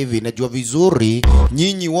sasa hivi najua vizuri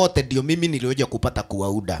nyinyi wote ndio mimi nilioja kupata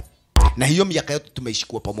kuwauda. Na hiyo miaka yote tumeishi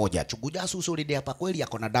kwa pamoja. Chuguja Susu hapa kweli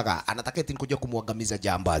yako na daga anataka eti nikuja kumwangamiza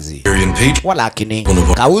jambazi. Walakini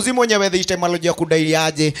Kauzi mwenyewe this time alojia kudai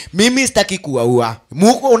aje mimi sitaki kuwaua.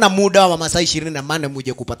 Muko una muda wa masaa 24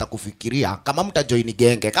 muje kupata kufikiria kama mtajoin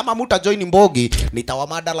genge. Kama mtajoin mbogi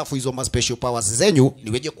nitawamada, alafu hizo ma special powers zenyu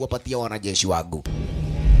niweje kuwapatia wanajeshi wangu.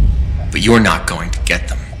 But you're not going to get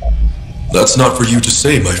them. That's not for you to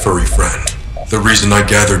say, my furry friend. The reason I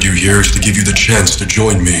gathered you here is to give you the chance to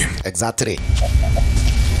join me. Exactly.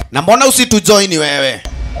 Na mbona usitujoin wewe?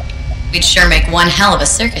 We'd sure make one hell of a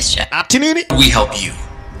circus show. Ati nini? We help you.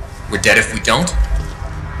 We're dead if we don't.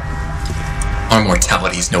 Our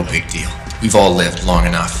mortality is no big deal. We've all lived long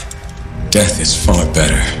enough. Death is far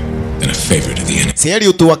better than a favor to the enemy. Sieri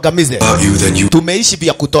utuangamize. Tumeishi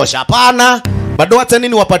vya kutosha. Hapana. Bado hata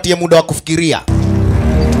nini wapatie muda wa kufikiria.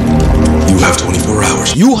 You have 24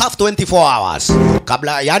 hours. You have 24 hours.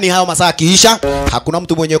 Kabla yani hayo masaa kiisha, hakuna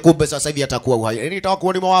mtu mwenye kumbe sasa hivi atakuwa uhai. Yaani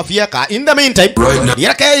itakuwa ni mawafieka. In the meantime,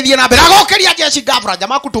 yake hivi na berago kelia jeshi Gafra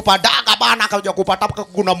jamaa kutupa daga bana akaja kupata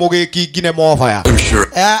kuna moge kingine mofa. I'm sure.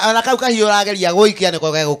 Anakauka hiyo ragelia goikia ni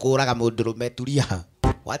kwa gukuraga mundurume tulia.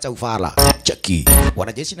 Wacha ufala. Cheki.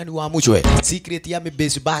 Wanajeshi nani waamushwe. Secret ya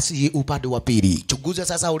base basi upande wa pili. Chunguza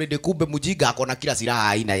sasa already kumbe Mujiga akona kila silaha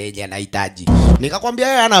aina yenye anahitaji. Nikakwambia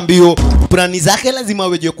yeye ana mbio. Plani zake lazima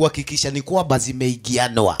weje kuhakikisha ni kwamba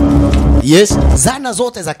zimeigianwa. Yes, zana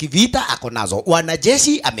zote za kivita ako nazo.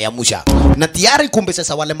 Wanajeshi ameamusha. Na tayari kumbe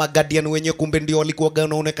sasa wale magadian wenye kumbe ndio walikuwa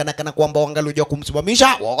wanaonekana kana kwamba wangalojua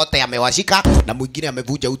kumsimamisha, wote amewashika na mwingine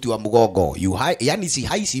amevuja uti wa mgogo. Yani si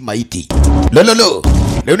hai si maiti. Lololo.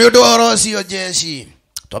 Leo ni ndoro sio jeshi.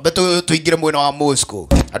 Twambe tuingire mwena wa Moscow.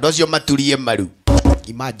 Adocio matulie maru.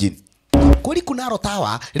 Imagine. Kweli kuna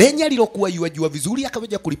rotawa lenye lilokuwa yajua vizuri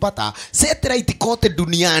akaweja kulipata satellite kote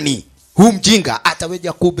duniani. Huu mjinga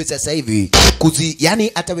ataweja kumbe sasa hivi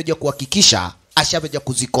yani ataweja kuhakikisha ashaveja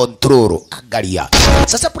kuzikontrol. Angalia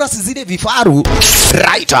sasa, plus zile vifaru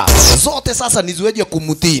right zote sasa niziweje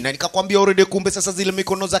kumutii, na nikakwambia already, kumbe sasa zile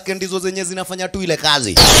mikono zake ndizo zenye zinafanya tu ile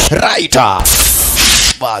kazi right.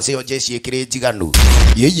 Basi yo jeshi ekireji ganu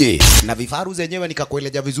yeye na vifaru zenyewe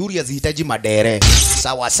nikakueleja vizuri, hazihitaji madere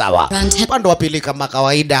sawa sawa. Upande wa pili kama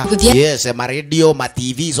kawaida, yes, ma radio ma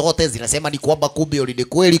TV zote zinasema ni kwamba kumbe already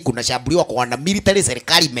kweli kuna shambuliwa kwa wana military,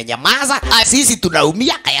 serikali imenyamaza, sisi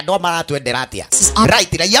tunaumia, kaya ndo mara tuenderatia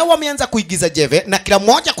right. Raia wameanza kuigiza jeve na kila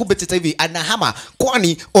mmoja kumbe sasa hivi anahama,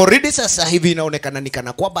 kwani already sasa hivi inaonekana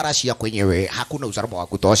nikana kwa Russia kwenyewe hakuna usalama wa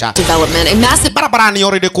kutosha barabarani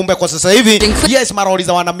already. Kumbe kwa sasa hivi yes, maroli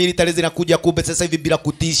za wana military zinakuja kumbe sasa hivi bila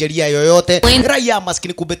kutii sheria yoyote. Raia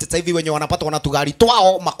maskini kumbe sasa hivi wenye wanapata wanatugari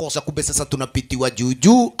twao makosa, kumbe sasa tunapitiwa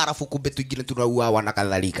juu, alafu kumbe twingine tunauawa na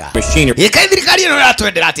kadhalika. Serikali ndio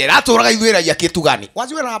inatuendelea ratoraga ithwira ya kitu gani?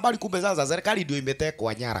 Waziwe na habari kumbe sasa serikali ndio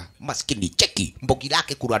imetekwa nyara. Maskini cheki mbogi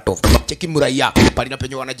lake Kuratov, cheki mraia pale na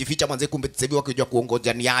penye wanajificha manze, kumbe sasa hivi wakija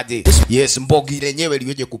kuongoja ni aje. Yes, mbogi lenyewe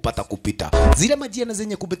liweje kupata kupita zile majina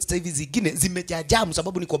zenye kumbe sasa hivi zingine zimejajamu,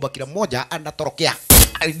 sababu ni kwamba kila mmoja anatorokea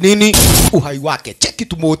nini uhai wake. Cheki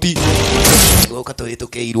tumoti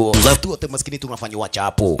ukatoetokeirwo tu wote maskini tunafanywa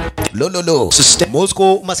chapo lololo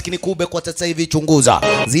Moscow maskini kumbe kwa sasa hivi chunguza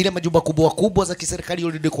zile majumba kubwa za kiserikali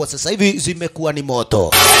already kwa sasa hivi zimekuwa ni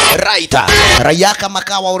moto right. Raia kama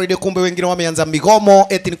kawa already kumbe wengine wameanza migomo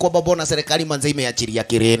eti ni kwa babona serikali manze imeachilia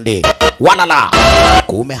kirende walala,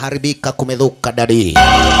 kumeharibika kumedhuka dadi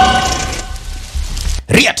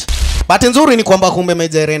Riat. Bahati nzuri ni kwamba kumbe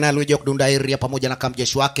Meja Rena alikuja kudunda area pamoja na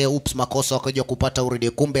kamjeshi wake. Ups, makosa wakaja kupata uridi.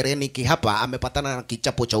 Kumbe Reniki hapa amepatana na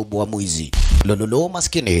kichapo cha ubwa mwizi. Lololo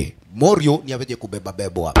maskini. Morio ni aweje kubeba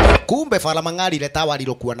bebwa. Kumbe Fala Mang'ali ile tawa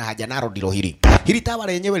lilokuwa na haja naro ndilo hili. Hili tawa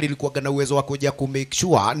lenyewe lilikuwa na uwezo wa kuja ku make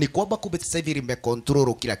sure ni kwamba kumbe sasa hivi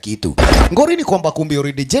limecontrol kila kitu. Ngori ni kwamba kumbe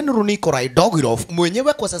already General Nikolai Dogilov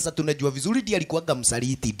mwenyewe kwa sasa tunajua vizuri ndiye alikuwa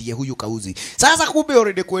msaliti, ndiye huyu kauzi. Sasa kumbe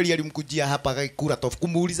already kweli alimkujia hapa Kuratov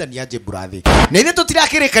kumuuliza ni aje brother. Na ile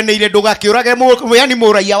tutirakirikana ile doga kiurage yani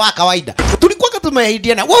muraia wa kawaida. Tulikuwa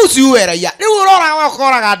tumeahidiana wewe usiue raia. Ni urora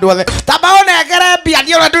wakoraga ndwethe. Tabaone gerembia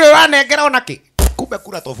ndio ndio negera onaki. Kumbe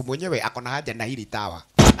Kuratov mwenyewe akona haja na hili tawa.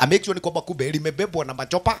 Make sure ni kwamba kumbe limebebwa na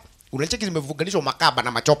machopa. Unacheki zimefunganishwa makaba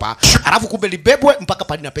na machopa. Alafu kumbe libebwe mpaka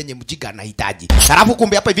pale na penye mjinga anahitaji. Alafu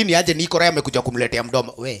kumbe hapa hivi ni aje niko Ray amekuja kumletea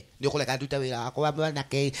mdomo. We, ndio kule kaduta wewe ako bwana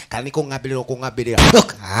ke. Kana niko ngabirira.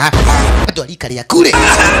 Ndo alikalia kule.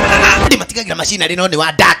 Ndi matiga mashina lino ni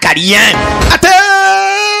wa Dakarian.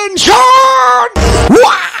 Attention!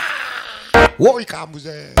 Woi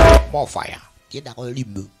kamuze. More fire. Kienda kwa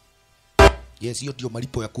elimu. Yes, hiyo ndio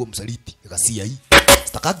malipo ya kuwa msaliti. Ghasia hii.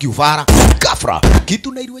 Stakagi ufara. Gafra.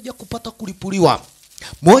 Kitu na iliweja kupata kulipuliwa.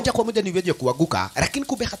 Moja kwa moja niweje kuanguka, lakini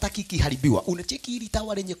kumbe hataki kiharibiwa. Unacheki hili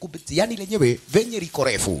tawa lenye kubeti, yani lenyewe venye liko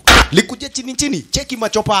refu. Likuje chini, cheki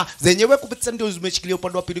machopa zenyewe kubeti ndio zimeshikilia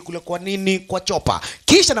upande wa pili kule. Kwa nini? Kwa chopa.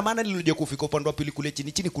 Kisha na maana nilije kufika upande wa pili kule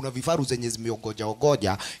chini kuna vifaru zenye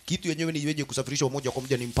zimeogoja. Kitu yenyewe niweje kusafirishwa moja kwa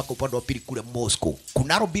moja ni mpaka upande wa pili kule Moscow.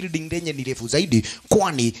 Kunaro building lenye ni refu zaidi,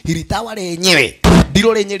 kwani hili tawa lenyewe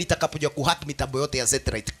ndilo lenye litakapoja kuhack mitambo yote ya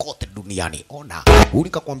satellite kote duniani. Ona,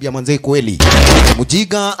 ulikakwambia manze kweli.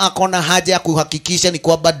 Mjiga akona haja ya kuhakikisha ni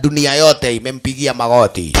kwamba dunia yote imempigia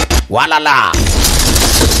magoti. Walala.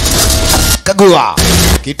 Kagua.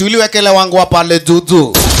 Kitu iliwekele wangu hapa le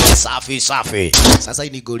juju. Safi. Sasa hii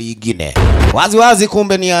ni goli ingine. Wazi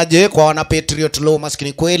kumbe ni aje kwa wana Patriot Law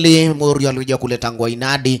maskini kweli. Morio alikuja kuleta ngwa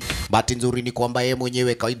inadi. Bahati nzuri ni kwamba yeye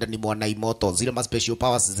mwenyewe kawaida ni mwana imoto. Zile ma special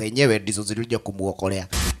powers zenyewe ndizo zilikuja kumuokolea.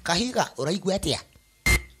 Kahiga uraigwa atia?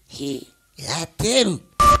 Yateru.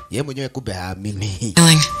 Yeye mwenyewe kumbe haamini.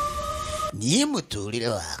 Ni mtulile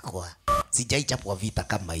wako. Sijaichapwa vita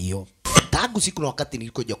kama hiyo. Tangu siku na wakati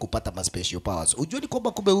nilikoja kupata ma special powers. Unajua ni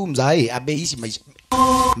kwamba kumbe huyu mzai ameishi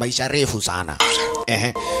maisha refu sana.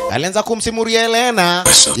 Alianza kumsimulia Elena.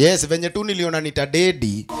 Yes, venye tu niliona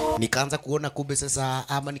nitadedi, nikaanza kuona kumbe sasa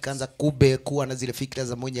ama nikaanza kumbe kuwa na zile fikra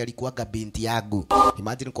za mwenye alikuwaga binti yangu.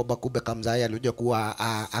 Imagine kwamba kumbe kamzai alikuja kuwa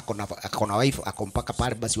akona wife akompaka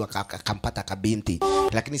pale basi akampata kabinti.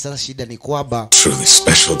 Lakini sasa shida ni kwamba truly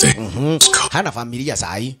special day. Hana familia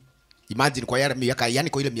sahi. Imagine kwa yale miaka, yani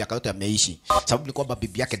kwa ile miaka yote ameishi. Sababu ni kwamba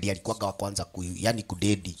bibi yake ndiye alikuwa wa kwanza yani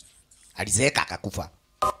kudedi. Alizeeka akakufa.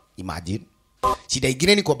 Imagine. Shida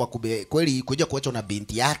ingine ni kwamba kweli kuja kuacha na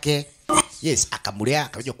binti yake. Yes, akamulea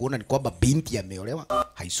akaja kuona ni kwamba binti ameolewa.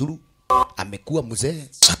 Haisuru. Amekuwa mzee.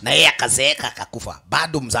 Na yeye akazeeka akakufa.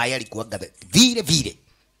 Bado mzee alikuwa vile.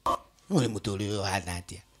 Ule mtu leo hana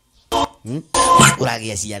hatia.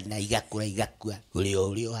 Uragia siana igakura.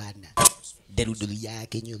 Ulio hana. Deruduli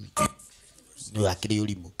yake nyomi. Ndio akili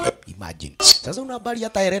ulimu. Imagine. Sasa una habari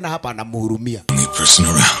hata Elena hapa anamhurumia. The only person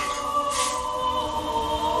around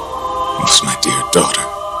was my dear daughter,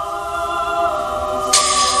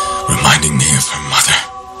 reminding me of her mother,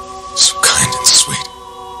 so kind and sweet.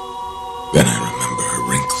 Then I remember her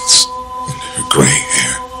wrinkles and her gray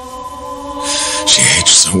hair. She aged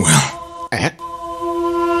so well.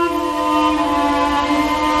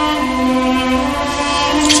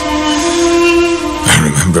 I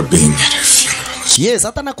remember being at her funeral. Yes,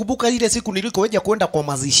 hata nakumbuka ile siku nilikoweja kwenda kwa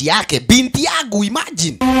mazishi yake. Binti yangu,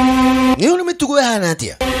 imagine. Niyo nimetugoe hana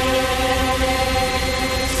tia.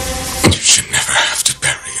 You should never have to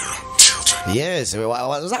bury your own children. Yes,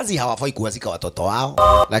 wazazi hawafai kuwazika watoto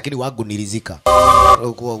wao, lakini wangu nilizika.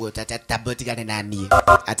 Tabotika nani?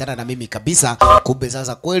 Achana na mimi kabisa. Kumbe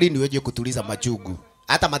sasa kweli niweje kutuliza machugu.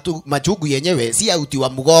 Hata machugu yenyewe si auti wa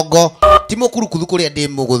mgongo. Timo kurukuru kule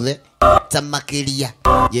demo gothe. Tamakiria.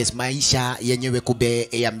 Yes, maisha yenyewe kumbe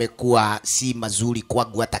yamekuwa si mazuri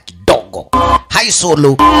kwangu hata kidogo. Hai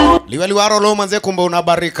solo. Liwaliwaro lo manze, kumbe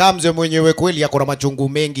unabarika mzee mwenyewe kweli yako na machungu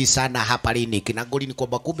mengi sana hapa lini. Kinagoli ni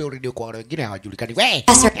kwamba kumbe already kwa wengine hawajulikani. We,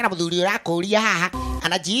 kana mdhuri yako ulia haha.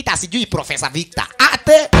 Anajiita sijui Professor Victor.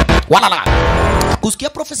 Ate walala. Kusikia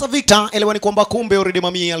Professor Victor elewa ni kwamba kumbe already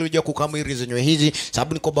mami alikuja kukamiri zenyewe hizi.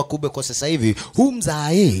 Sababu ni kwamba kumbe kwa sasa hivi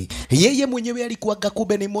humzae yeye mwenyewe alikuwa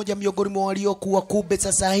kumbe ni moja miongoni mwa waliokuwa kumbe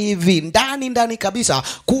sasa hivi ndani kabisa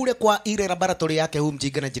kule kwa ile laboratory yake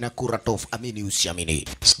humjiga na jina Kuratov. Amini usiamini,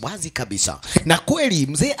 wazi kabisa. Na kweli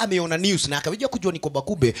mzee ameona news na akaja kujua ni kwamba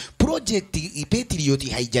kumbe project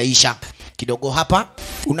Patriot haijaisha. Kidogo hapa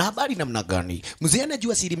una habari namna gani? Mzee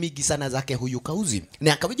anajua siri mingi sana zake huyu Kauzi,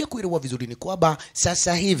 na akaja kuelewa vizuri ni kwamba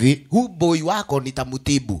sasa hivi huyu boy wako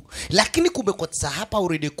nitamutibu. Lakini kumbe kwa sasa hapa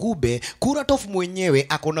already kumbe Kuratov mwenyewe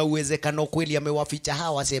akona uwezekano kweli amewaficha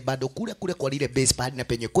hawa se bado kule kwa lile base pad, na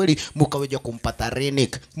penye kweli mkaweja kumpata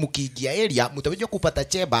Renik. Mkiingia area mtaweja kupata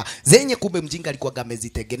cheba zenye kumbe mjinga alikuwa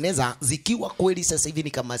gamezitengeneza zikiwa kweli sasa hivi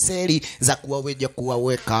ni kama seri za kuwaweja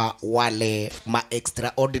kuwaweka wale ma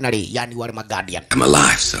extraordinary, yani wale ma guardian. I'm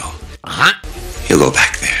alive, so he'll go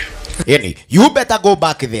back there. Yani, you better go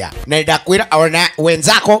back there. Na ndakwira ona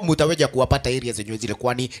wenzako mtaweja kuwapata area zenyewe zile,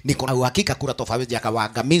 kwani niko na uhakika Kuratov hawezi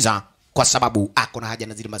akawaangamiza kwa sababu ako na haja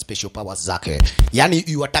na zile ma special powers zake. Yani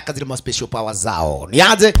yuataka zile ma special powers zao.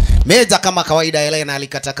 Niaje? Meja kama kawaida Elena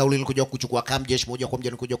alikataka ule kuja kuchukua kamjeshi moja kwa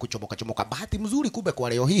moja kuja kuchomoka. Bahati mzuri kumbe kwa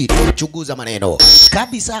leo hii chunguza maneno.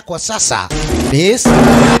 Kabisa kwa sasa. Yes.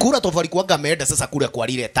 Kuratov alikuwa ameenda sasa kule kwa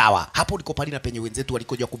lile tawa. Hapo ndiko pali na penye wenzetu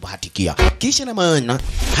walikoja kubahatikia. Kisha na maana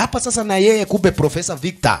hapa sasa na yeye kumbe Professor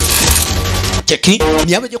Victor cheki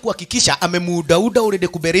ni ameje kuhakikisha amemudauda ule de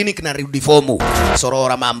Kuberenik na Rudiformu.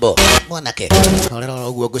 Sorora mambo. Mwanake.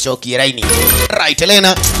 Goshoki raini. Right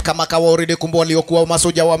Elena kama kawa already kumbe waliokuwa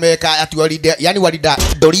masoja wameka ati walida, yani walida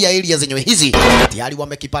doria area zenyewe hizi. Tayari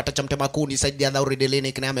wamekipata cha mtema kuni side ya already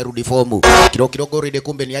Lenik na Rudiformu. Kidogo already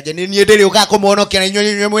kumbe ni aje ni endele ukako muono kia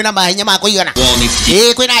nyonyo mwena mahenya mako igana.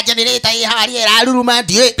 Kwina generator hii hali era ruruma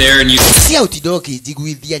die. There and you. Si autidoki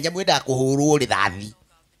jiguithia nyamwenda kuhurwo rithathi.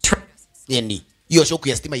 Yeni, hiyo shoku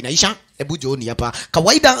ya stima inaisha. Hebu John hapa.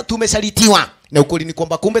 Kawaida tumesalitiwa. Na ukweli ni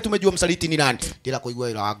kwamba kumbe tumejua msaliti ni nani. Bila kuigwa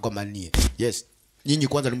ila ngoma nie. Yes. Nyinyi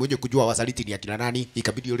kwanza ni mmoja kujua wasaliti ni akina nani,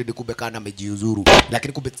 ikabidi already kumbe kana amejiuzuru.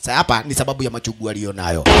 Lakini kumbe sasa hapa ni sababu ya machugu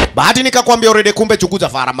alionayo. Bahati nikakwambia already kumbe chuguza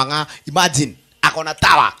faramanga. Imagine akona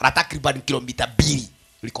tawa la takriban kilomita 2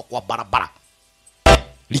 liko kwa barabara.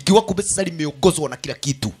 Likiwa kumbe sasa limeongozwa na kila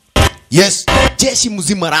kitu. Yes, jeshi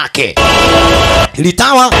mzima lake.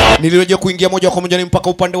 Litawa nilirejea kuingia moja kwa moja ni mpaka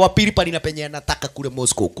upande wa pili pali na penye anataka kule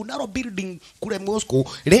Moscow. Kuna ro building kule Moscow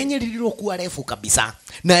lenye lililokuwa refu kabisa.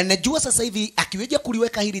 Na najua sasa hivi akiweja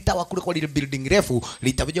kuliweka hili tawa kule kwa lile building refu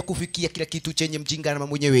litaweja kufikia kila kitu chenye mjinga na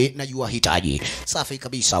mwenyewe na jua hitaji. Safi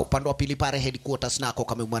kabisa. Upande wa pili pale headquarters nako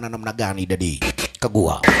kama mwana namna gani dadi?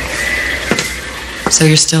 Kagua. So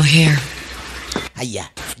you're still here. Haya,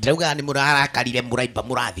 drauga ni murara kalile muraiba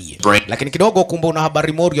murathi. Lakini kidogo kumbe una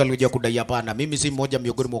habari mori alioja kudai hapana. Mimi si mmoja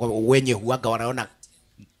miongoni mwa wenye huaga wanaona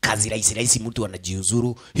kazi rahisi mtu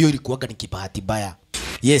anajiuzuru. Hiyo ilikuwaga ni kibahati baya.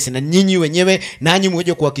 Yes, na nyinyi wenyewe nanyi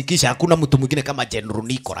mmoja kuhakikisha hakuna mtu mwingine kama General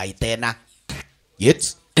Nikolai tena.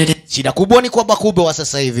 Yes. Shida kubwa ni kwamba kumbe wa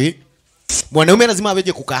sasa hivi mwanaume lazima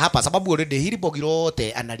aweje kukaa hapa sababu already hili bogi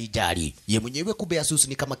lote analijali. Ye mwenyewe kumbe Asus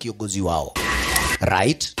ni kama kiongozi wao.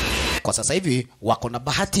 Right? Kwa sasa hivi wako na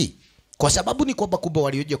bahati. Kwa sababu ni kwamba kumbe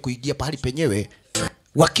walioje kuingia pahali penyewe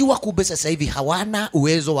wakiwa kumbe sasa hivi hawana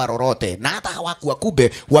uwezo wa lolote, na hata hawakuwa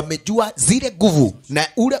kumbe wamejua zile nguvu na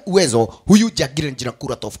ule uwezo huyu Jagir Njina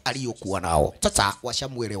Kuratov aliyokuwa nao. Sasa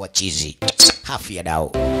washamuelewa chizi. Hafi ya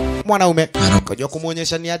dao. Mwanaume kujua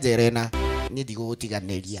kumuonyesha ni aje Elena. ni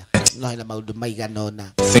digutiganeria no ina maundu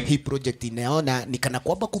maiganona hii project inaona ni kana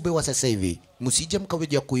kwamba kubewa sasa hivi msije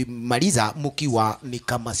mkaweja kuimaliza mkiwa ni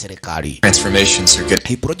kama serikali. Transformations are good.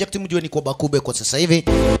 Hii project mjue ni kwamba kube kwa sasa hivi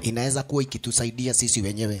inaweza kuwa ikitusaidia sisi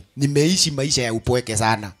wenyewe. Nimeishi maisha ya upweke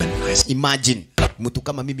sana. Imagine mtu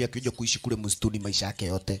kama mimi akija kuishi kule msituni maisha yake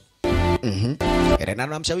yote. Erena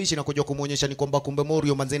na mshawishi na kuja kumuonyesha ni kwamba kumbe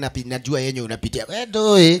Morio manzena najua yenye unapitia.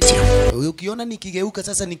 Wewe ukiona nikigeuka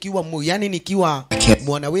sasa nikiwa yani nikiwa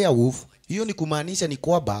mwana werewolf, hiyo ni kumaanisha ni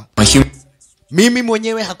kwamba mimi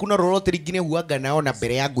mwenyewe hakuna lolote lingine huaga naona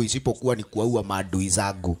mbele yangu isipokuwa ni kuua maadui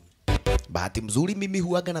zangu. Bahati mzuri mimi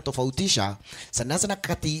huaga na tofautisha sana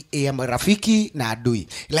kati ya marafiki na adui.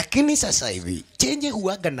 Lakini sasa hivi chenye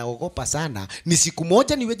huaga naogopa sana ni siku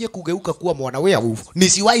moja niweje kugeuka kuwa mwana werewolf,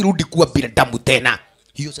 nisiwahi rudi kuwa binadamu tena.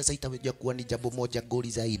 Hiyo sasa itaweja kuwa ni jambo moja goli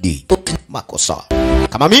zaidi. Makosa.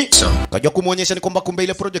 Kama mimi kaja kumuonyesha ni kwamba kumbe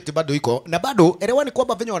ile project bado iko na bado elewani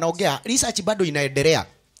kwamba venye wanaongea research bado inaendelea.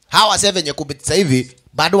 Hawa 7 nye kubiti sasa hivi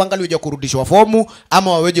bado wangali weje kurudishwa fomu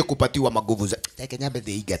ama waweje kupatiwa maguvu za Kenya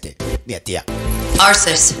bethe igate ni atia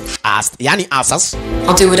Arsus. yani Asas.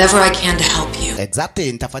 I'll do whatever I can to help you.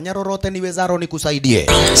 Exactly, nitafanya lolote niwezalo nikusaidie.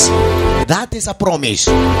 That is a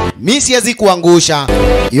promise. Mimi siwezi kuangusha.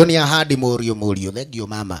 Hiyo ni ahadi Morio. Legio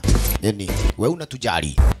mama. Nini? Wewe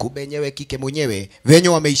unatujali. Kumbe nyewe kike mwenyewe venye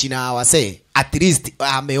wameishi na hawase. At least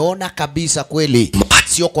ameona kabisa kweli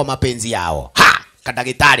sio kwa mapenzi yao.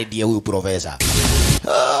 Kadagitari ndiye huyu profesa.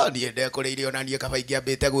 Niende kule ile onanie kabaingia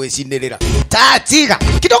bete gwĩcinĩrĩra. Tatiga.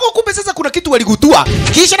 Kidogo kumbe sasa kuna kitu waligutua.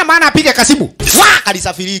 Kisha na maana apige kasimu.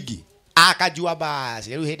 Kalisafiringi. Akajua basi.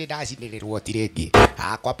 Leo hende ndacinĩrĩrwo tirĩngĩ.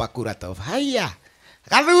 Akwapa Kuratov. Haya.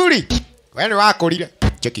 Gathuri. Wewe wakorire.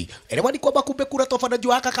 Cheki. Elewa ni kwamba kumbe Kuratov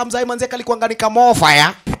anajua aka kamzai manze kalikuanga kamofa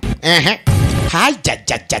ya. Hai ja.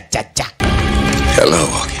 Hello,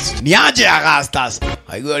 August. Ni aje Augustus.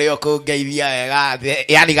 Aigua leo kungeithia wega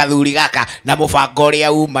yani gathuri gaka na mubango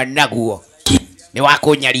uria uma naguo ni wa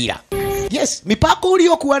kunyarira. Yes, mipako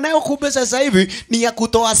uliokuwa nayo kumbe sasa hivi ni ya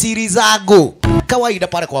kutoa siri zangu. Kawaida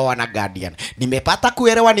pale kwa wana Guardian. Nimepata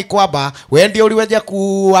kuelewa ni kwamba wewe ndio uliweja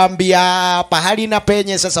kuambia pahali na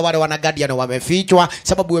penye sasa wale wana Guardian wamefichwa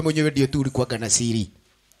sababu wewe mwenyewe ndio tu ulikuwa na siri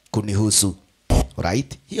kunihusu.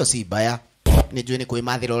 Right? Hiyo si baya. Nijue ni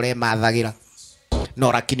kuimathira ule mathagira.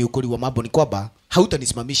 No lakini ukuri wa mambo ni kwamba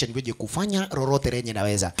hautanisimamisha niweje kufanya lolote lenye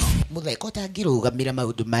naweza. Mutheko tangirugamira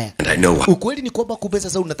maundu maya. Ukweli ni kwamba kumbe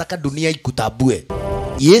sasa unataka dunia ikutambue.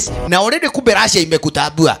 Yes, na already kumbe Russia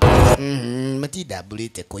imekutambua.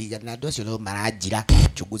 Matidabulite kuigana ndo sio marajira.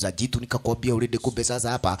 Chunguza jitu nikakwambia already kumbe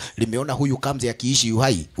sasa hapa limeona huyu Kamze akiishi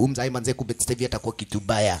uhai. Umzai manze kumbe Stevie atakuwa kitu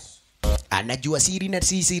baya. Anajua siri na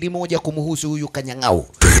siri moja kumhusu huyu Kanyang'au.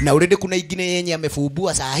 Na already kuna ingine yenye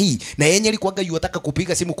amefubua saa hii na yenye alikuwa yataka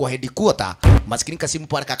kupiga simu kwa headquarter. Maskini kasimu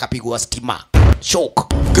pale kakapigwa stima.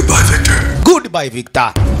 Shock. Goodbye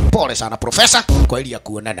Victor. Pole sana profesa kwa ili ya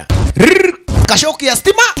kuonana. Kashoki ya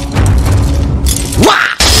stima.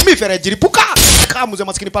 Mifereji lipuka. Kamuze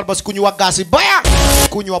maskini pale basi kunywa gasi baya.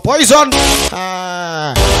 Kunywa poison.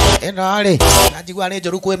 Endale. Najigwa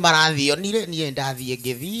nejo rukwe marathio nile nienda thie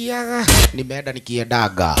ngithia. Nimeenda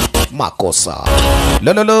nikiendaga. Makosa.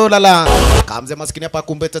 Lala. Kamze maskini hapa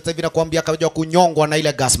kumbe sasa hivi nakwambia kaja kunyongwa na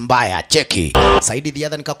ile gas mbaya. Cheki. Saidi the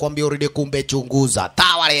other nikakwambia already kumbe chunguza.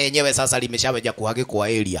 Tawa yenyewe sasa limeshaweja kuhage kwa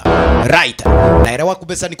area. Right. Naelewa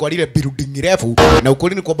kumbe sasa ni kwa lile building refu na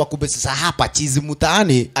ukweli ni kwamba kumbe sasa hapa chizi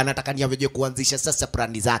mtaani anataka niaweje kuanzisha sasa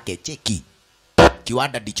plani zake. Cheki.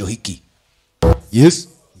 Kiwanda ndicho hiki. Yes.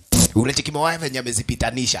 Ule cheki mwawe venye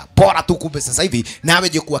amezipitanisha. Bora tu kumbe sasa hivi na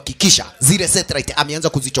aweje kuhakikisha zile satellite ameanza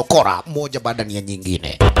kuzichokora moja baada ya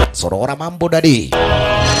nyingine. Sorora mambo dadi.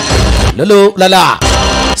 Lala.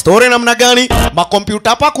 Story namna gani? Makompyuta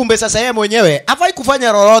hapa kumbe sasa yeye mwenyewe hafai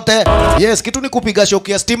kufanya lolote. Yes, kitu ni kupiga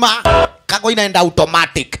shoki ya stima. Kago inaenda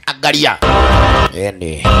automatic. Angalia.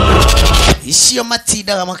 Eni. Isio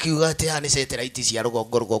matida kama kiugate yani satellite cia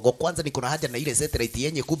rugongo kwanza niko na haja na ile satellite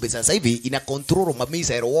yenye kumbe sasa hivi ina control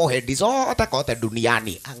missile warhead zote kote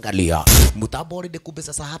duniani. Angalia mtambo already kumbe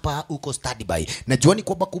sasa hapa uko standby. Najua ni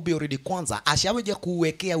kwamba kumbe already kwanza ashaweja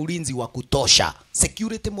kuwekea ulinzi wa kutosha,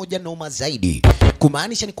 security moja noma zaidi.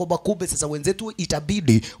 Kumaanisha ni kwamba kumbe sasa wenzetu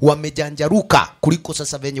itabidi wamejanjaruka kuliko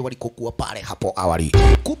sasa venye walikokuwa pale hapo awali.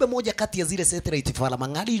 Kumbe moja kati ya zile satellite fala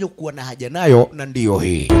mangali iliyokuwa na haja nayo na ndio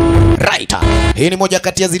hii. Right. Hii ni moja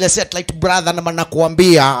kati ya zile satellite brother na maana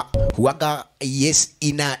kuambia huaga yes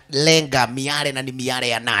inalenga miale na ni miale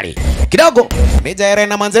ya nari. Kidogo Meja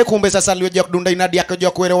Erena manze kumbe sasa aliyoja kudunda inadi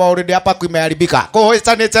akajua kuelewa already hapa kumeharibika. Kwa hiyo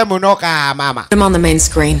sasa nete mnoka mama. I'm on the main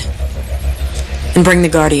screen. and bring the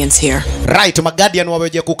Guardians here. Right, Guardian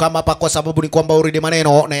waweje kukama hapa kwa sababu ni kwamba already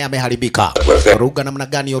maneno na yameharibika. Ruga namna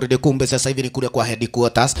gani already kumbe sasa hivi ni kule kwa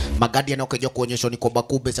headquarters. Guardian wakaja kuonyeshwa ni kwamba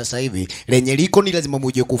kumbe sasa hivi lenye liko ni lazima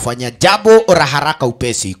muje kufanya jambo la haraka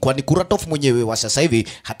upesi, kwani Kuratov mwenyewe wa sasa hivi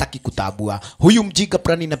hataki kutabua. Huyu mjiga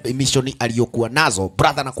plani na mission aliyokuwa nazo,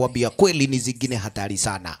 brother, na kuambia kweli ni zingine hatari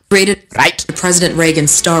sana. Right. President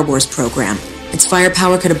Reagan's Star Wars program. Its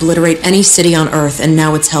firepower could obliterate any city on Earth, and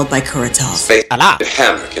now it's held by Kuratov. The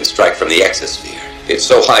hammer can strike from the exosphere. It's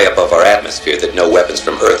so high above our atmosphere that no weapons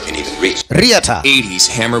from Earth can even reach. Riata. 80s,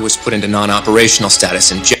 Hammer was put into non-operational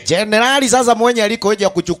status and Generali sasa mwenye alikoja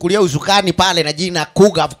kuchukulia usukani pale na jina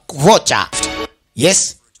Kuga Vocha.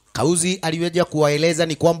 Yes. Kauzi aliweja kuwaeleza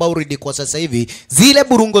ni kwamba already kwa sasa hivi zile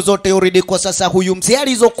burungo zote already kwa sasa huyu mzee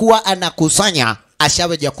alizokuwa anakusanya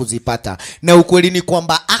ashaweja kuzipata, na ukweli ni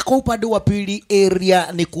kwamba ako upande wa pili, area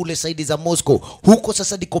ni kule saidi za Moscow. Huko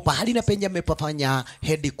sasa diko pahali na penye amepafanya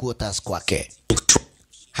headquarters kwake.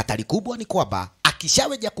 Hatari kubwa ni kwamba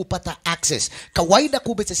akishaweja kupata access kawaida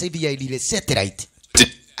kumbe sasa hivi ya ile satellite,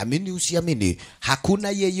 amini usiamini, hakuna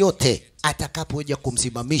yeyote atakapoja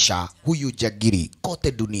kumsimamisha huyu jagiri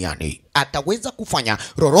kote duniani. Ataweza kufanya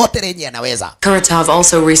lolote lenye anaweza. Kuratov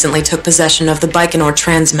also recently took possession of the Baikonur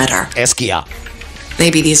transmitter. Eskia.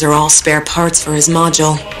 Maybe these are all spare parts for his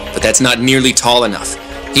module. but that's not nearly tall enough.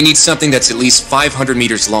 He needs something that's at least 500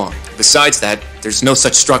 meters long. Besides that, there's no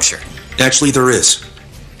such structure. Actually, there is.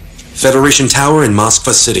 Federation Tower in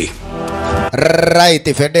Moskva City. Right,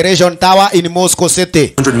 Federation Tower in Moscow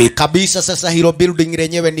City. Kabisa sasa hilo building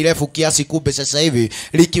lenyewe ni refu kiasi kumbe sasa hivi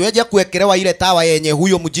likiweja kuwekelewa ile tawa yenye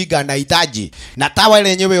huyo mjiga anahitaji. Na tawa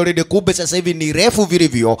lenyewe already kumbe sasa hivi ni refu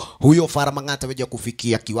vilivyo. Huyo Faramangata weja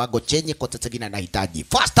kufikia kiwango chenye kwa sasa hivi anahitaji.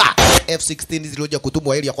 Faster! F-16 zilioja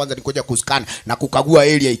kutumwa area kwanza ni kuja kuscan na kukagua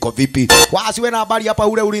area iko vipi. Wasiwe na habari hapa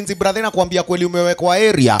ule ulinzi brother na kuambia kweli umewekwa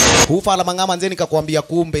area. Huyu Faramangama nzeni kakuambia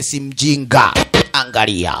kumbe si mjinga.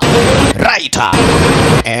 Angalia. Right.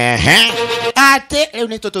 Ate leo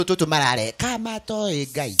ni toto marare kama toy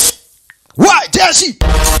guys. Wa Jesse,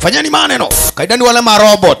 fanyeni maneno. Kaidani wale ma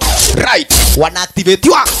robot. Right. Wana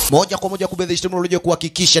activatiwa moja kwa moja kubadilisha teknolojia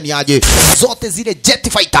kuhakikisha ni aje zote zile jet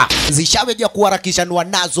fighter zishaweja kuharakisha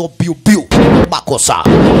nazo biu biu. Makosa.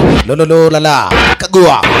 Lololo lala.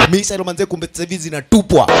 Kagua. Missile manze kumbe hivi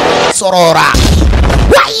zinatupwa. Sorora.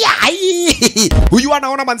 Huyu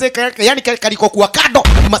anaona manze yani kaliko kuwa kado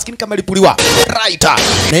maskini kama lipuliwa. Right.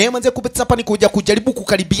 Na yeye manze kumbe hapa ni kuja kujaribu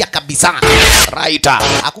kukaribia kabisa. Right.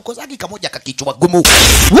 Akukozaki kamoja kakichwa gumu.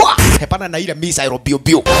 Hepana na ile missile bio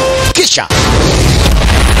bio. Kisha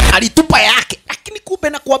alitupa yake, lakini kumbe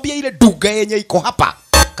na kuambia ile duga yenye iko hapa.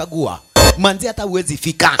 Kagua. Manzi hata uwezi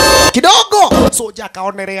fika kidogo. Soja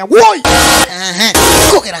kaonerea woi.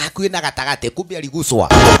 Kogera hakuwe na gatagate kumbe aliguswa.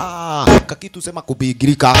 Kakitu sema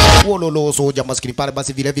kubigirika. Wololo soja maskini pale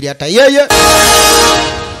basi vile vile hata yeye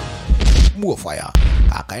muofaya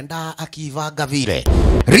akaenda akivaga vile.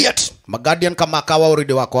 Riat Guardian kama akawa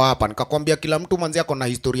already wako hapa, nikakwambia kila mtu manzi yako na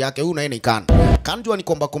historia yake. Huyu naye ni kanjua ni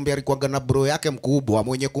kwamba kumbe alikuwa na bro yake mkubwa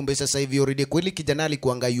mwenye kumbe sasa hivi already kweli kijana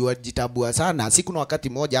alikuwa ngayua jitabua sana. Siku na wakati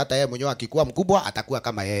mmoja hata yeye mwenyewe akikuwa mkubwa atakuwa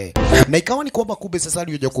kama yeye. Na ikawa ni kwamba kumbe sasa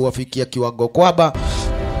alioje kuwafikia kiwango kwamba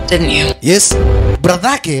didn't you? Yes,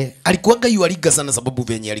 bradhake alikuwaga yualiga sana sababu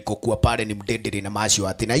venye alikokuwa pale ni mdedere na mashi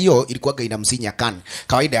wati, na hiyo ilikuwaga inamsinya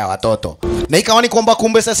kawaida ya watoto. Na ikawa ni kwamba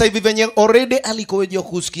kumbe sasa hivi venye already alikoweja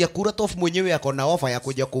kusikia Kuratov mwenyewe ako na ofa ya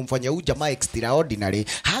kuja kumfanya huyu jamaa extraordinary,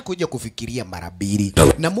 hakuja kufikiria mara mbili.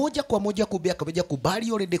 Na moja kwa moja kumbe akaweja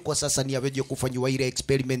kubali already kwa sasa ni aweje kufanywa ile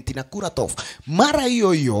experiment na Kuratov. Mara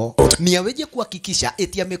hiyo hiyo ni aweje kuhakikisha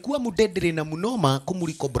eti amekuwa mdedere na mnoma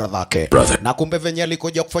kumuliko bradhake. Na kumbe venye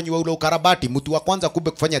alikoja kufanywa ule ukarabati, mtu wa kwanza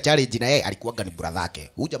kumbe kufanya challenge na yeye alikuwaga ni bradhake.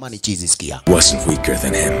 Huyu jamaa ni cheesy skia. Wasn't weaker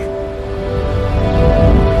than him.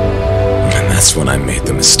 And that's when I made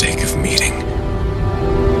the mistake of meeting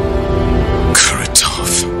Kuratov.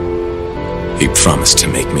 He promised to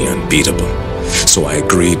make me unbeatable, so I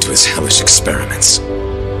agreed to his hellish experiments.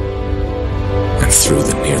 And through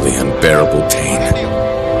the nearly unbearable pain,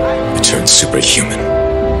 I turned superhuman.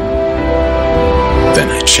 Then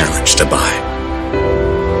I challenged Abai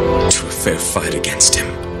to a fair fight against him.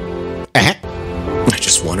 I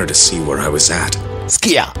just wanted to see where I was at.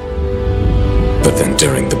 Skia. But then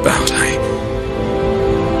during the bout, I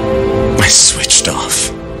switched off.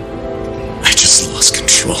 I just lost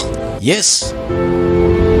control. Yes.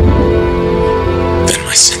 Then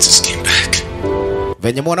my senses came back.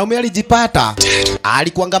 Venye mwanaume alijipata,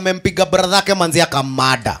 alikuanga amempiga bradhake manzi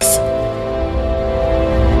akamada.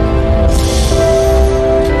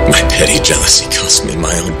 My petty jealousy cost me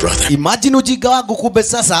my own brother. Imagine ujinga wangu, kumbe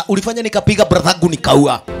sasa ulifanya nikapiga brother wangu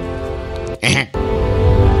nikaua.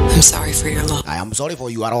 I'm sorry for your loss. I am sorry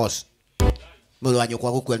for your loss. Mwana wanyo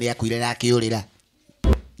kwa kukua ni yakuile na kiulira.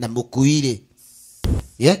 Na mukuile.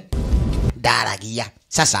 Yeah? Daragia.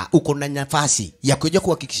 Sasa uko na nafasi ya kuja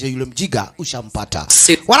kuhakikisha yule mjiga ushampata.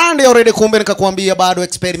 Warande already, kumbe nikakwambia bado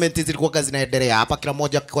experiment zilikuwa zinaendelea hapa. Kila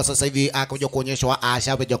mmoja kwa sasa hivi akaja kuonyeshwa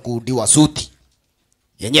ashaweja kudiwa suti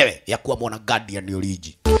yenyewe ya kuwa mwana guardian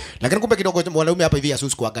origi. Lakini kumbe kidogo mwanaume hapa hivi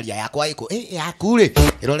asusi kuangalia yako haiko yakule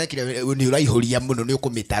ilone kile ni uraihoria muno ni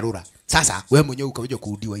ukumitarura. Sasa wewe mwenyewe ukaja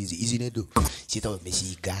kudiwa hizi nedo sitawe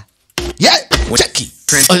meshiga. Yeah, cheki.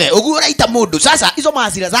 Ole, uguraita mundu. Sasa hizo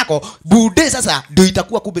maasira zako bude sasa ndio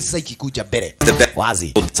itakuwa kumbe sasa ikikuja mbele.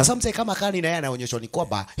 Wazi. Sasa mzee kama kani na yeye anaonyeshwa ni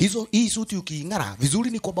kwamba hii suti ukiingara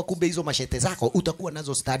vizuri ni kwamba kumbe hizo mashete zako utakuwa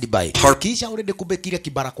nazo study by. Kisha already kumbe kile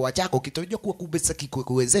kibarakoa chako kitojua kuwa kumbe sasa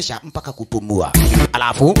kikuwezesha mpaka kupumua.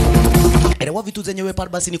 Alafu elewa vitu zenyewe pale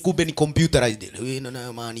basi ni kumbe ni computerized. Wewe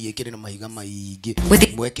na maana yekere na mahiga maigi.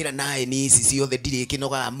 Mwekera naye ni sisi yo the dili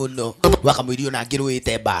kinoga muno. Wakamwilio na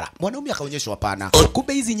ngirwite bara. Mwanaume akaonyeshwa hapana.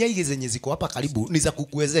 Kumbe hizi nyaigi zenye ziko hapa karibu ni za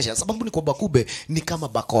kukuwezesha, sababu ni kwamba kumbe ni kama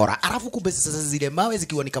bakora. Alafu kumbe sasa zile mawe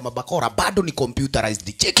zikiwa ni kama bakora bado ni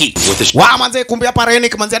computerized. Cheki. Manze kumbe hapa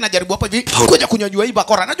Renik manze anajaribu hapa hivi kuja kunyanyua hii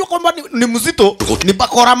bakora. Najua kwamba ni mzito, ni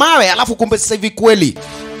bakora mawe, alafu kumbe sasa hivi kweli.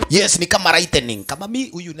 Yes, ni kama lightning. Kama mimi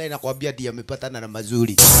huyu naye nakwambia ndiye amepatana na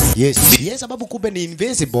mazuri. Yes, sababu kumbe ni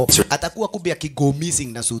invincible, atakuwa kumbe akigo missing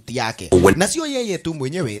na suti yake. Na sio yeye tu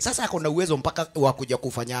mwenyewe. Sasa ako na uwezo mpaka wa kuja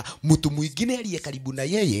kufanya mtu mwingine aliye karibu na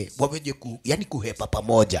yeye waweje yani kuhepa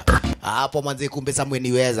pamoja. Hapo manze kumbe Samuel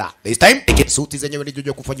niweza. This time suti zenyewe ni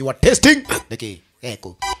jojo kufanywa testing. Niki,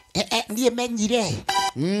 eko. Ndiye menyire.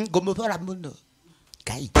 Gomopora muno.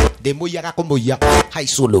 Kai, demo ya kumoya hai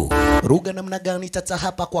solo. Ruga namna gani tata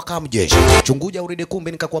hapa kwa kamjeshi. Chunguja uride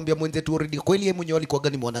kumbe nikakwambia mwenzetu uride kweli yeye mwenyewe alikuwa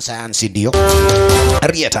gani mwana sayansi ndio.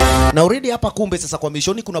 Rieta. Na uride hapa kumbe sasa kwa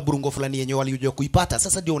mishoni kuna burungo fulani yenyewe walioje kuipata.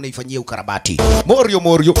 Sasa ndio unaifanyia ukarabati.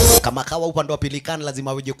 Morio. Kama kawa upande wa Pelican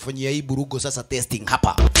lazima weje kufanyia hii burungo sasa testing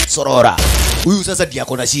hapa. Sorora. Huyu sasa ndiye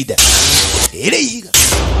akona shida. Ile higa.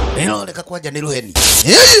 Neno lekakwaja niruheni.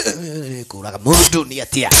 Kuraga mtu ni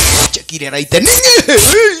atia. Chekire raite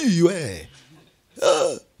ninyi. We.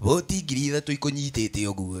 Voti girida tu ikonyitete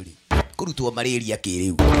oguri. Kurutwa malaria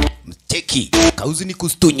kiriu. Mteki, kauzi ni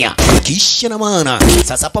kustunya. Kisha na maana.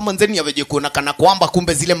 Sasa hapa manzeni yaweje kuona kana kwamba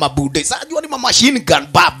kumbe zile mabude. Sasa jua ni machine gun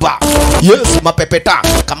baba. Yes, mapepeta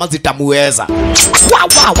kama zitamuweza.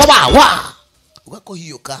 Wa. Wako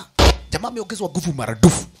hiyo ka. Jamaa ameongezwa nguvu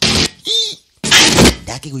maradufu.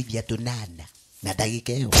 Ndaki kuibia tonana. Na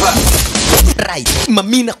dakika hiyo. Right.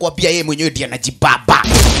 Mamina kuambia yeye mwenyewe ndiye anajibaba.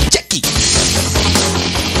 Cheki.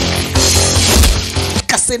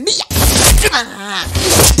 Kasenia.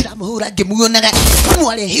 Tiramuhura ngemuonaga.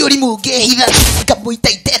 Mwale hiyo limuge hitha. Kamuita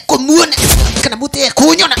ite kumuona. Kana mute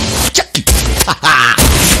kunyona. Cheki.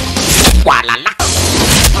 Walala.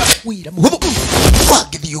 Wira muhubu.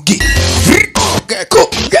 Wagithiogi.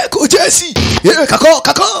 Geko Jesse.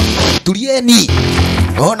 Kako. Tulieni.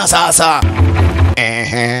 Ona sasa.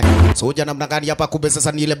 Soja namna gani hapa kumbe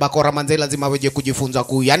sasa ni ile bakora manze lazima weje kujifunza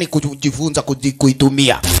yani kujifunza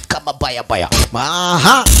kuitumia kama baya.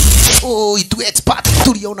 Aha. Itu expert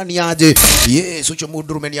tuliona ni aje. Yes, ucho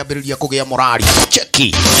mudurume ni abilia kugea morali.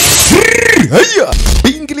 Cheki. Haya.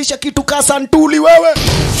 Ingilisha kitu kasa ntuli wewe.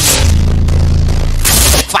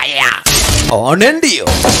 Fire. One ndio.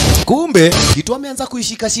 Kumbe kitu ameanza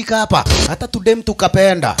kuishika hapa. Hata tudem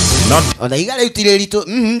tukapenda. Ona igale utireli tu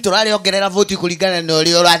turale ongerera voti kulingana na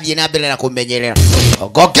ulio rathie na mbele na kumenyerera.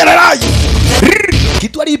 Ongerera.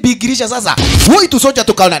 Kitu alibigirisha sasa. Woi tusoja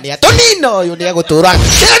tukaona ni atonino yo ni gutura.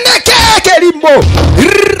 Neke limbo.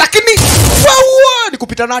 Lakini wow ni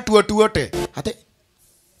kupita na watu wote. Hata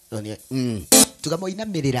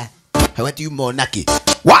tukamoinamirira. Hawati umonaki.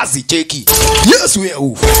 Wazi cheki. Yes we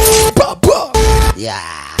baba. Ya.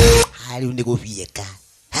 Hali unikufieka.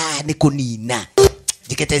 Ni kunina.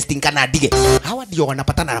 Dike testing kana dige. Hawa ndio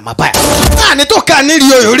wanapatana na mabaya. Nitoka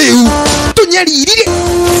nilio yo leo. Tunyalirire.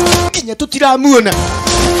 Kinya tutiramuona.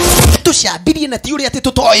 Tushabirie na tiuri ati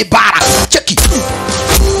tutoe bara. Cheki.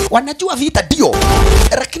 Wanajua vita ndio.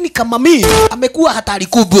 Lakini kama mimi amekuwa hatari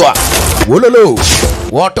kubwa. Wololo.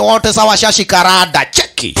 Wote sawa shashi karada.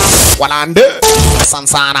 Cheki. Walande.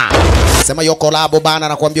 Sansana. Sema yo collab bana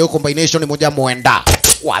na kuambia combination moja muenda.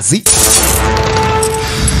 Wazi.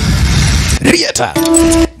 Rieta.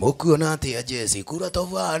 Mukuona ati ya Jesse Kuratov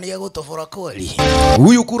ni agotofora kweli.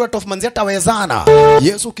 Huyu Kuratov manzi atawezana.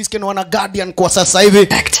 Yesu kisikeni wana guardian kwa sasa hivi.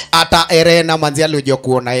 Ata Erena manzi alioje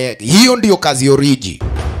kuona yeye. Hiyo ndio kazi origi.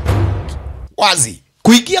 wazi.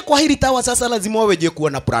 Kuingia kwa hili tawa sasa lazima waweje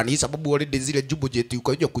kuwa na plani, sababu already zile jubo jeti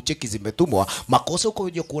ukaja kucheki zimetumwa, makosa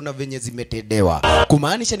ukaja kuona venye zimetendewa.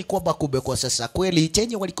 Kumaanisha ni kwamba kumbe kwa sasa kweli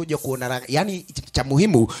chenye walikoja kuona, yani cha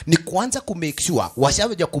muhimu ni kwanza ku make sure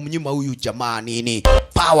washaweja kumnyima huyu jamaa nini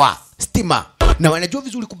power, stima. Na wanajua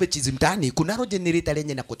vizuri kumbe chizi mtani kunalo generator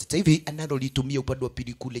lenye na kota hivi analo litumia upande wa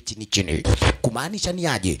pili kule chini. Kumaanisha ni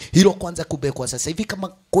aje hilo kwanza kumbe kwa sasa hivi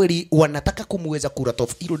kama kweli wanataka kumweza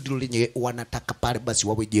kuratof hilo ndilo lenye wanataka pale basi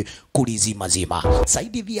waweje kulizima zima.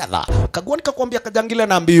 Saidi viadha kagwani kakwambia kajangile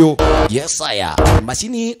na mbio. Yes haya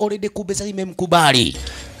mashini already kumbe sasa imemkubali.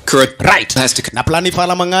 Right. Na plani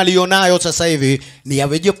fala mangali yonayo sasa hivi ni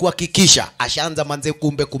aweje kuhakikisha ashaanza manze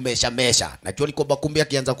kumbe kumesha. Najua ni kwamba kumbe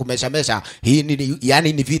akianza kumesha hii ni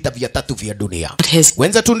yani ni vita vya tatu vya dunia.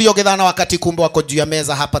 Wenza tu ndio gedhana wakati kumbe wako juu ya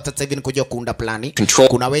meza hapa sasa hivi ni kuja kuunda plani.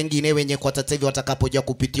 Kuna wengine wenye kwa sasa hivi watakapoja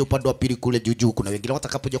kupitia upande wa pili kule juu. Kuna wengine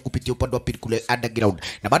watakapoja kupitia upande wa pili kule underground.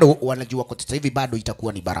 Na bado wanajua kwa sasa hivi bado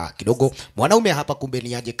itakuwa ni bara kidogo. Mwanaume hapa kumbe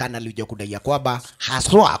ni aje kana alikuja kudai kwamba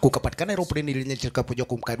haswa kukapatikana aeroplane lenye litakapoja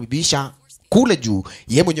kumkaribisha kule juu,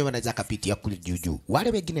 yeye mwenyewe anaweza kupitia kule juu. Wale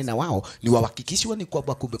wengine na wao ni wahakikishiwa ni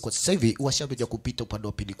kwamba kumbe kwa sasa hivi washaweja kupita upande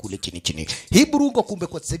wa pili kule chini. Hii burungo kumbe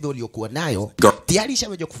kwa sasa hivi waliokuwa nayo tayari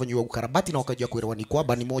shaweja kufanywa ukarabati na wakaja kuelewa ni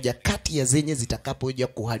kwamba ni moja kati ya zenye zitakapoja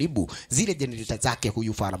kuharibu zile generator zake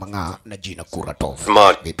huyu Fara Mang'aa na jina Kuratov.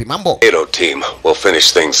 Vipi mambo? Hero team, we'll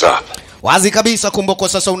finish things up. Wazi kabisa kumbe kwa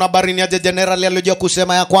sasa una barini aje general aliyojua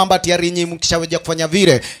kusema ya kwamba tayari nyinyi mkishaweja kufanya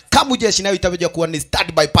vile kama jeshi nayo itaweja kuwa ni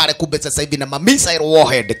standby pale kumbe sasa hivi na mamisa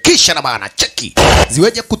warhead kisha na bana cheki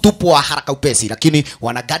ziweje kutupwa haraka upesi, lakini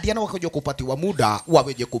wana guardian wakaja kupatiwa muda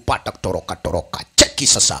waweje kupata toroka cheki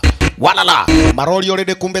sasa. Walala maroli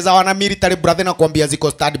already kumbe za wana military brother na kuambia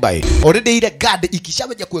ziko standby already. Ile guard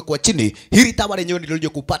ikishaweja kuwekwa chini hili tawa lenyewe ndilo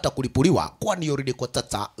kupata kulipuliwa, kwani already kwa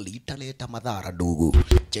sasa litaleta madhara ndugu.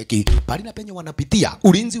 Cheki pali na penye wanapitia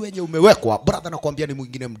ulinzi wenye umewekwa brother na kuambia ni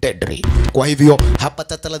mwingine mdedri. Kwa hivyo hapa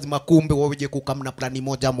tata lazima kumbe waweje kukamna plani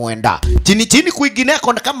moja muenda chini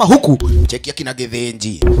kuingineko na kama huku cheki akina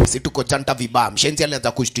Gethenji si tuko chanta vibaya. Mshenzi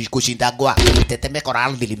alianza kushindagwa tetemeko la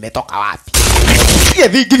ardhi limetoka wapi?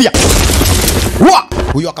 Givia wa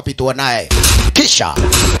huyo akapitwa naye kisha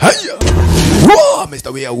haya wa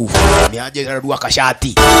amestawia ufu miaje garua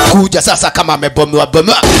kashati kuja sasa kama amebomewa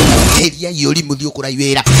elia yoli muthio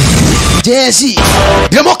kuraiwera jesi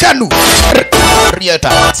demokanu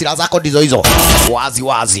rieta sila zako ndizo hizo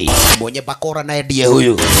wazi mwenye bakora na ndiye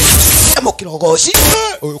huyu mokirogoshi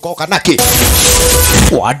huyu koka naki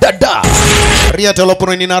wadada rieta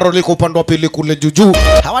lopono ni naro liko upande wa pili kule juju.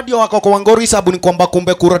 Hawa ndio wako kwa Wangori sababu ni kwamba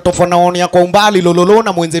kumbe Kuratov naona kwa umbali lololo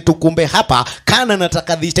na mwenzetu kumbe hapa kana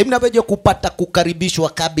nataka this time naweje kupata kukaribishwa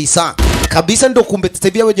kabisa ndio kumbe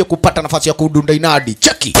tebia weje kupata nafasi ya kudunda inadi.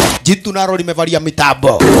 Cheki jitu naro limevalia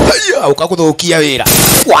mitabo haya ukakudhukia wira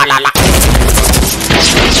walala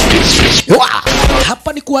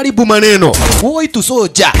hapa ni kuharibu maneno woi tu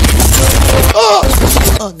soja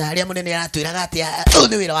na alia munene anatwiraga atia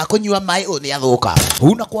ni wira wa kunyua mai ni athuka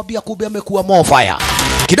unakwambia kumbe amekuwa mofaya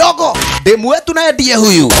kidogo. Demu wetu naye ndiye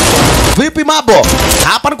huyu. Vipi mambo?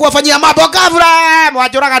 Hapa ni kuwafanyia mambo gavra.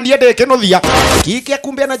 Mwajoraga ndiye dekenuthia. Kike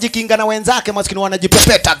kumbe anajikinga na wenzake maskini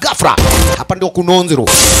wanajipepeta gafra. Hapa ndio kunonzero.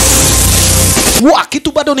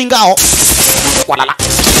 Kitu bado ni ngao. Walala.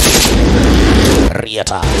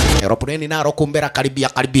 Rieta. Aeroplane naro kumbera karibia.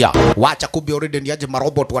 Wacha kumbe already ndiaje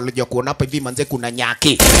marobot walija kuona hapa hivi manze kuna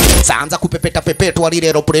nyaki. Saanza kupepeta walile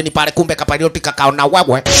aeroplane pale kumbe kaparioti kakaona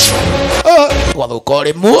wewe.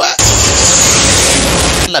 Wadhukole mua.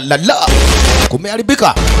 La.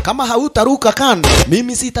 Kumeharibika. Kama hautaruka kan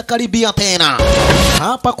mimi sitakaribia tena.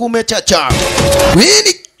 Hapa kumechacha.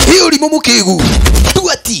 Wini hiyo limumukigu.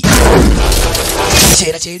 Tuati.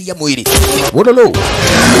 Chera mwili. Wololo.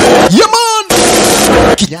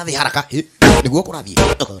 Yaman. Kinyathi haraka. Niguo kurathi.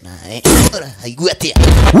 Haiguatia.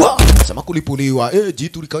 Sema kulipuliwa.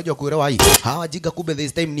 Jitu likaja kuelewa hii. Hawa jiga kumbe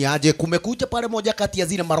this time ni aje kumekuja pale moja kati ya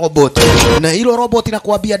zile marobot. Na hilo robot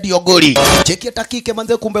inakuambia ndio goli. Cheki atakike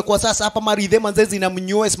manze kumbe kwa sasa hapa maridhe manze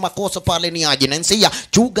zinamnyoes makosa pale ni aje. Na nsia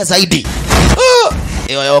chuga zaidi.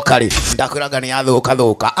 Yo kali. Ndakwiraga ni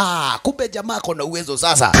athuka. Kumbe jamaa kona uwezo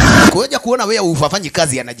sasa. Kuja kuona wewe ufafanyi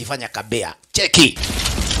kazi anajifanya kabea. Cheki.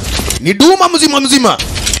 Ni duma mzima.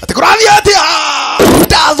 Atikurathi atia.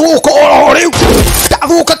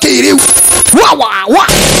 Tathuka kiriu. Wa.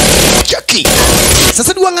 Cheki.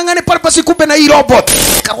 Sasa ni wangangane pale basi kumbe na hii robot.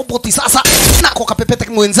 Karoboti sasa nako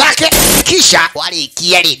kapepeta mwenzake kisha wale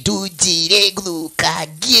kiali dujire gluka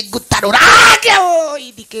gigutarurage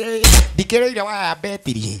dikere ile wa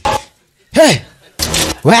betri. Hey.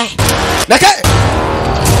 We. Nake.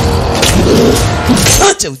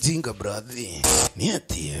 Wacha ujinga brother. Ni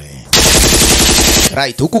ati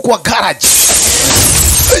right huku kwa garage.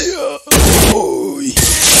 Oi.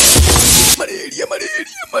 Malaria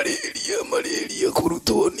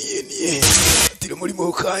kurutoni nie. Tira mulimo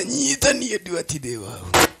ukanyita nie ndiwatidewa.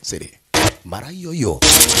 Sere. Mara hiyo.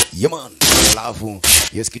 Yaman. Alafu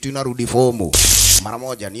yes kitu inarudi fomu. Mara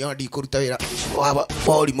moja ni hadi kuruta wira.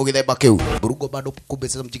 Poli mugithemba kiu. Burugo bado kumbe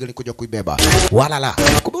sasa mjigani kuja kuibeba. Walala.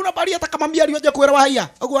 Kumbe unabali hata kama mbia aliwaje kuera haya.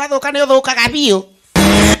 Ugo athoka ne uthoka gabio.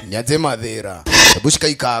 Nyaze madhira. Bushika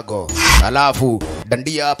ikago. Alafu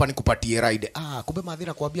dandia hapa nikupatie ride. Kumbe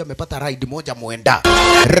madhira kuambia amepata ride moja muenda.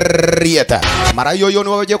 Rieta. Mara hiyo ni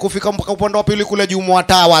waje kufika mpaka upande wa pili kule juu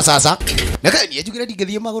mwatawa sasa. Nakani yajugira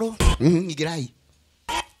digethie magoro. Igirai.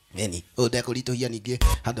 Neni, odeko lito hiya nige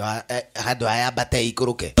hado aya bate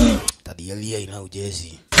ikuruke. Tadialia ina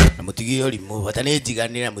ujezi. Na mutigio limo batane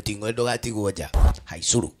jiganira mutingo ndo gatigoja.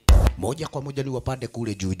 Haisuru. Moja kwa moja ni wapande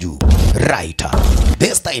kule juju. Right.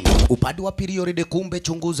 This time upande wa period kumbe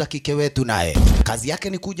chunguza kike wetu naye. Kazi yake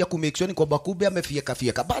ni kuja ku make sure ni kwa Bakube amefieka.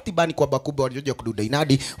 Bahati bani kwa Bakube walioja kududa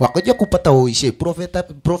inadi wakaja kupata oishe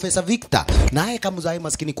Professor Victor. Naye kamuzai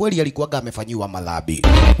maskini kweli alikuwaga amefanyiwa madhambi.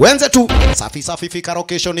 Wenze tu safi fika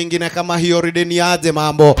location nyingine kama hiyo ride ni aje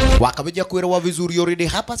mambo. Wakaja kuelewa vizuri already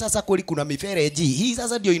hapa sasa kweli kuna mifereji. Hii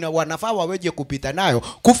sasa ndio ina wanafaa waweje kupita nayo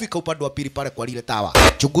kufika upande wa pili pale kwa lile tawa.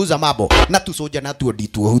 Chunguza mambo na tusoja na tuodi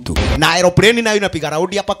hutu na aeroplane nayo inapiga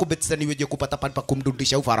raundi hapa kubetsa niweje kupata pale pa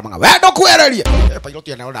kumdundisha ufara manga wewe kuerelia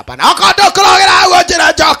pilot anaona hapa na akadokorogera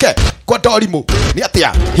ngojera joke kwa dolimu ni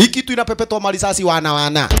atia hiki kitu inapepetwa malisasi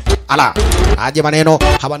wana ala aje maneno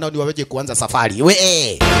hawa nao ni waweje kuanza safari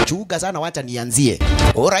we chuga sana wacha nianzie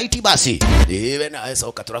alright basi wewe na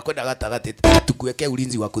soka tunakwenda gatagati tukuweke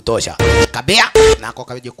ulinzi wa kutosha kabea nako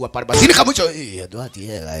kaweje kuwa pale basi nikamucho adwati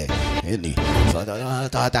ni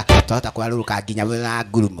tata kwa ruka ginya na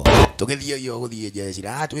gurumo tugethio yo guthie jeshi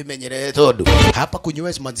na tumenyere tondu hapa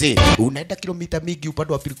kunywe manzi unaenda kilomita mingi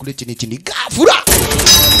upande wa pili kule chini gafura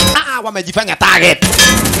wamejifanya target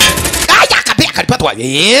aya kabia kalipatwa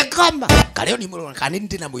kama kaleo ni mwana kanini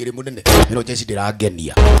tena mwili munene hilo jeshi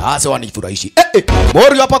diragenia hasa wanifurahishi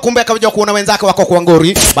mori hapa kumbe akaja kuona wenzake wako kwa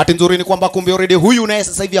ngori bahati nzuri ni kwamba kumbe already huyu naye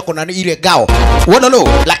sasa hivi yako na ile gao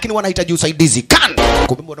lakini wanahitaji usaidizi kan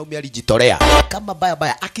kumbe mwanaume alijitolea kama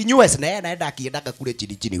baya akinywe na yeye anaenda akiendaga kule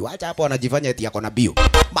chini wacha hapo wanajifanya eti yako na bio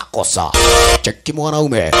makosa cheki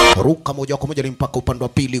mwanaume ruka moja kwa moja ni mpaka upande wa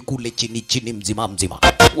pili kule chini mzima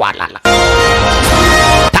walala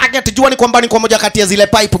target jua ni kwamba ni kwa moja kati ya zile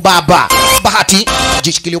pipe baba bahati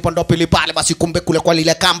jishikilia upande wa pili pale basi kumbe kule kwa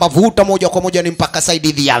lile kamba vuta moja kwa moja ni mpaka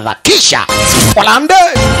side the other kisha walande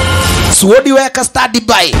suodi weka study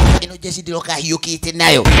by ino jeshi diloka hiyo kiti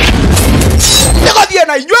nayo nikodia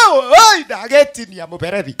na inyweo target ni ya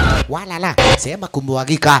muperevi walala sema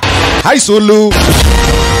kumwagika haisulu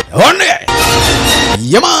one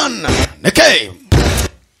yaman neke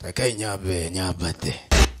nyabate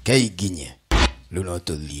kei ginye luno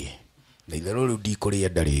tulie na ilero rudi kuri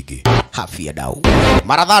ndarigi hafia dau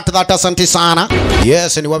mara that asante sana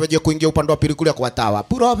yes ni waweje kuingia upande wa pili kule kwa tawa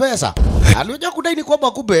profesa alioja kudaini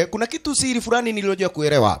kwamba kumbe kuna kitu siri fulani nilioja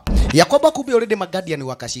kuelewa ya kwamba kumbe already magadian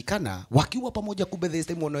wakashikana wakiwa pamoja kumbe the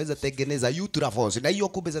system wanaweza tengeneza Ultra Force na hiyo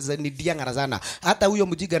kumbe sasa ni diangara sana hata huyo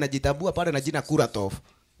mjiga anajitambua pale na jina Kuratov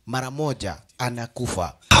mara moja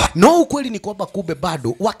anakufa. No ukweli ni kwamba kumbe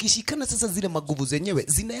bado wakishikana sasa zile maguvu zenyewe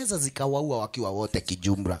zinaweza zikawaua wakiwa wote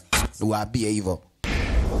kijumla. Waambie hivyo.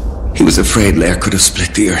 He was afraid Leia could have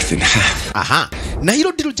split the earth in half. Na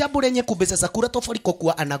hilo ndilo jambo lenye kumbe sasa Kuratov alikuwa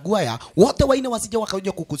kwa anagwaya wote waine wasije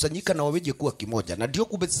wakaja kukusanyika na waweje kuwa kimoja. Na ndio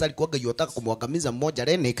kumbe sasa alikuwa yotaka kumwangamiza mmoja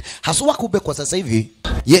Rennick haswa kumbe kwa sasa hivi.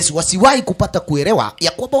 Yes wasiwahi kupata kuelewa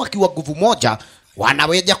ya kwamba wakiwa nguvu moja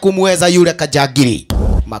wanaweja kumweza yule kajagiri.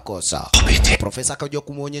 Makosa. Profesa akaja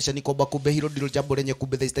kumuonyesha ni kwamba kumbe hilo ndilo jambo lenye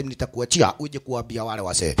kumbe this time nitakuachia uje kuambia wale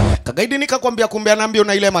wase. Kagaidi nikakwambia kumbe anaambia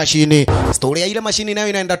na ile mashini. Story ya ile mashini nayo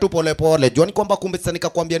inaenda tu pole pole. Jua ni kwamba kumbe sasa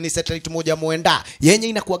nikakwambia ni satellite moja muenda. Yenye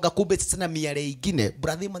inakuaga kumbe sasa na miale ingine.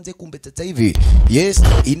 Brother manze kumbe sasa hivi. Yes,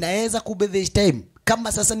 inaweza kumbe this time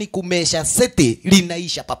kama sasa ni kumesha seti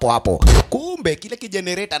linaisha papo hapo. Kumbe kile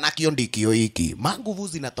kigenerator na kiondikio hiki manguvu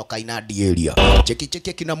zinatoka inadi area.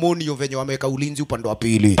 Cheki kina monio venye wameka ulinzi upande wa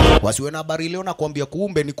pili. Wasiwe na habari leo na kuambia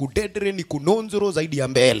kumbe ni kudedre ni kunonzero zaidi ya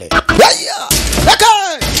mbele. Haya! Aka!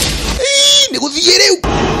 Ni kudhiereu.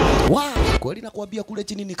 Kweli nakwambia kule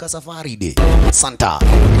chini ni kasafari de. Santa.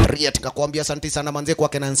 Riet kakwambia asante sana manze kwa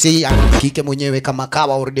Kenansia. Kike mwenyewe kama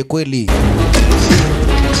kawa already kweli.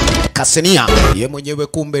 Kasenia ye mwenyewe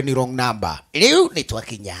kumbe ni wrong number. Leo ni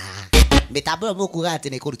twakinya. mitambo ya Mungu gati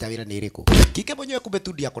ni kuruta wira ni iriku. Kike mwenyewe kumbe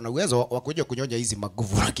tu ndio kuna uwezo wa kuja kunyonya hizi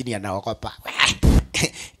maguvu lakini anaogopa.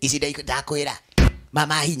 Ici ndakwira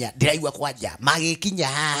mama hinya ndiraigua kwanja magikinya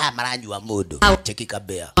haha maranyua mundu cheki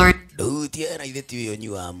kabea ndutie na ithe tiyo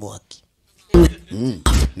nyua mwaki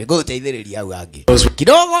niguteithiriria au angi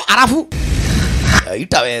kidogo alafu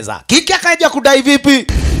itaweza kiki akaja kudai vipi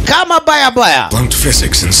kama baya Flunked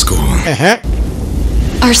physics in school.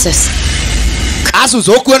 Arsus. Asus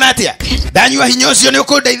okuona atia ndanyua hinya ucio ni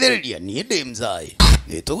ukundeithiriria ni ndi mzai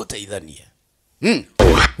ni tuguteithania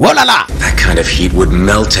Walala. That kind of heat would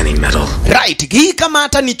melt any metal. Right, hii kama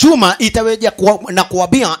hata ni chuma itaweja na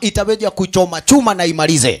kuambia itaweja kuchoma chuma na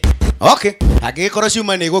imalize. Okay. Agikoro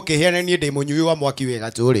chuma ni gukihia ni ndi munyui wa mwaki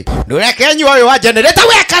wega turi. Ndureke nyua uyu wa generator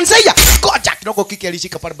we kanseya. Koja kidogo kiki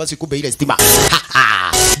alishika pale basi kumbe ile stima.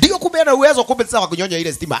 Ndio kumbe na uwezo kumbe sasa kunyonya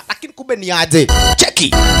ile stima. Lakini kumbe ni aje.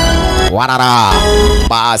 Cheki. Warara.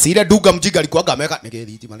 Basi ile duga mjiga alikuwa ameweka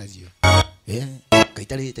nigethiti manazio.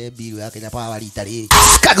 Kaitalete biru yake na pawa litali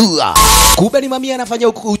kagua kumbe ni mamia anafanya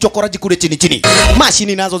uchokoraji kule chini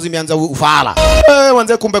mashini nazo zimeanza ufala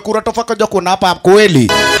wanze kumbe kura tofaka jo kuna hapa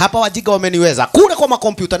kweli hapa wajiga wameniweza kule kwa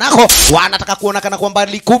makompyuta nako wanataka kuona kana kwamba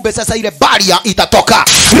kumbe sasa ile baria itatoka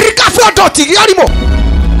rikafoto tigirimo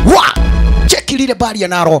wa cheki lile baria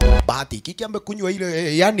naro bahati kiki amekunywa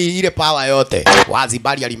ile yani ile power yote wazi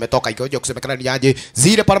baria limetoka ikaja kusemekana ni aje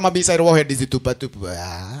zile pale mabisa ile warhead zitupa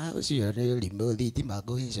usio limodhiti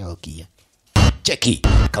magoishokia cheki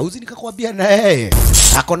kauzi nikakwambia na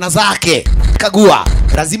akona zake kagua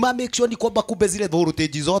lazima make sure ni kwamba kumbe zile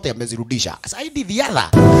voltage zote amezirudisha saidi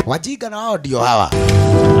viadha wajiga na wao ndio hawa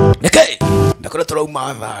neke ndakora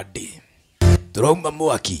trauma dhadi trauma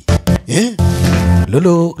mwaki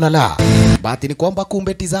lolo lala bahati ni kwamba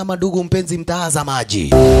kumbe tizama ndugu mpenzi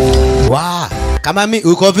mtazamaji kama mimi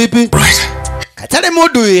uko vipi Right. katale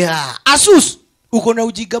modu ya Asus uko na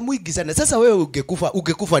ujiga mwingi sana sasa wewe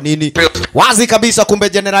ungekufa nini wazi kabisa kumbe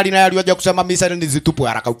generali naye aliwaje kusema misa ni zitupu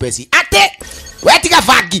haraka upesi ate wetiga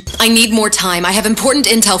fagi I need more time. I have important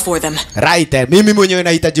intel for them. right mimi mwenyewe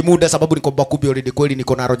nahitaji muda sababu ni kwamba kumbe already kweli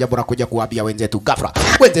niko na roja bora kuja kuambia wenzetu ghafla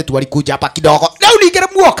wenzetu walikuja hapa kidogo leo ningere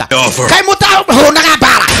muoka kai mutao hona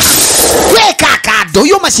gabara weka kado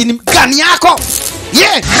hiyo mashini gani yako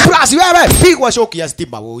plus wewe pigwa shoki ya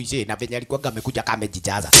stima woise na venye alikuwa amekuja kama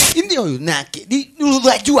jijaza ndio nake ni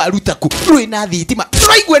unajua rutaku ruina thitima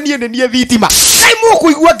turaigwe nie thitima kai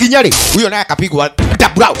muku igwa ginyari huyo naye akapigwa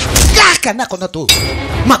dabrao kaka nako na tu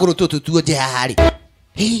maguru tu tuoje hali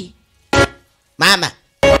mama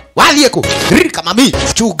walieko rika mami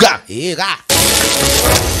chuga ga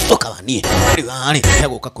okawanie riwani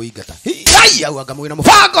yego kakuigata ai au agamwina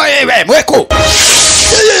mufango ewe mweko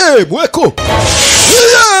mweko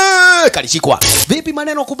kalishikwa vipi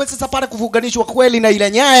maneno kumbe sasa pale kufunganishwa kweli na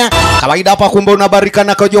ile nyaya kawaida hapa kumbe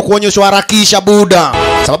unabarikana kaja kuonyeshwa harakisha buda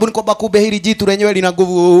sababu ni kwamba kumbe hili jitu lenyewe lina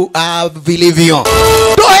nguvu vilivyo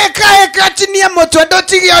eka chini ya moto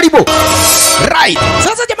doti haribu right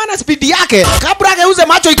sasa jamani speed yake kabla ageuze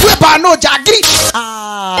macho ikiwe pano jagi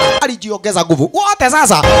alijiongeza nguvu wote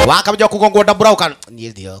sasa wakaja kugongwa dabra ukan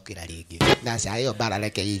ndio kila ligi na sasa hiyo bara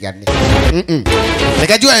leke igani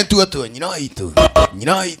nikajua tu nyino itu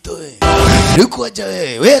Lukuaja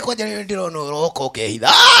wewe kwaja ndio roko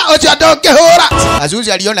keida ocha doke hora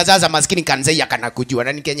azuzi aliona sasa maskini kanzei akanakujua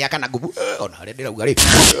na Kenya akanagubu ona redera ugari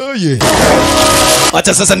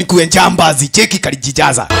acha sasa nikuwe njambazi cheki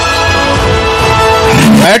kalijijaza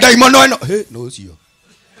imono no sio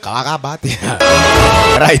kawaga bate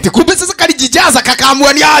right kumbe sasa kalijijaza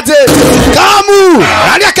kakaamua ni aje kamu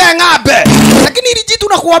nani akaengabe lakini hili jitu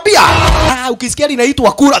nakuambia ukisikia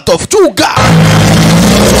linaitwa Kuratov chuga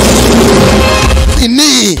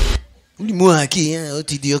ini ni mwaki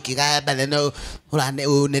otidio kigaba no ulane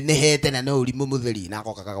unenehete na no ulimu mutheri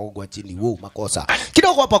nako kakagwa chini wo makosa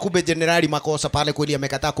kidogo hapa kumbe generali makosa pale kweli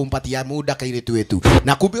amekataa kumpatia muda kailetu wetu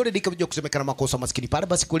na kumbe yule ndikaje kusemekana makosa maskini pale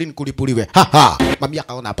basi kweli kulipuliwe mami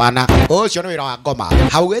akaona hapana sio no ila ngoma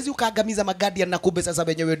hauwezi ukaangamiza magadi na kumbe sasa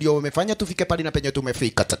wenyewe ndio wamefanya tufike pale na penye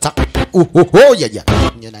tumefika tata yaja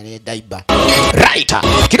nyana ni daiba right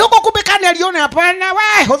kidogo kumbe kani aliona hapana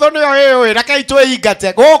we hodhono wewe nakaitwe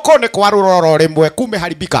igate goko ne kwa ruroro rimwe kumbe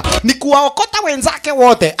haribika ni kuwaokota wenzake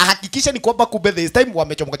wote ahakikisha ni kwamba kumbe this time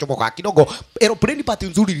wamechomoka kidogo aeroplane party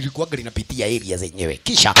nzuri lilikuwa linapitia area zenyewe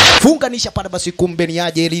kisha funganisha pale basi kumbe ni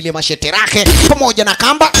aje lile mashete lake pamoja na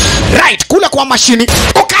kamba right kule kwa mashini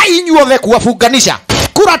ukainywa kuwafunganisha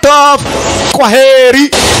Kuratov kwa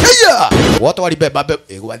heri wote walibeba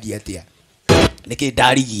wathiatia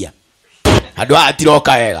nikidarigia adwa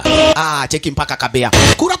atiroka wega. Cheki mpaka kabea.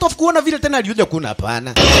 Kuratov kuona vile tena aliuja kuna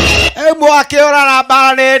hapana. Mwakeora na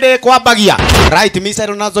banede kwa bagia. Right,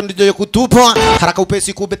 missile nazo ndizo kutupwa. Haraka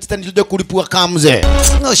upesi kube tena ndizo kulipua kamze.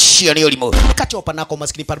 Shia ni olimo. Kachopa nako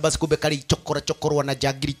maskini pale basi kube kali chokora wana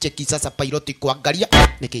jagiri. Cheki sasa piloti kuangalia.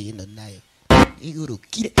 Nikienda nayo. Iguru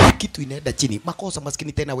kile kitu inaenda chini. Makosa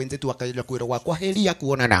maskini tena wenzetu wakaja kuelewa kwa heri ya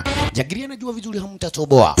kuonana. Jagiri anajua vizuri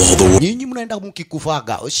hamtatoboa. Nyinyi mnaenda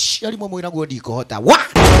mkikufaga. Alimo mwinago ndiko hota. Wa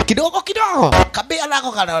kidogo kabea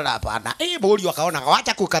lako kana hapana. Boli wakaona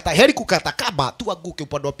wacha kukata heri kukata kaba tuanguke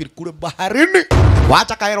upande wa pili kule baharini.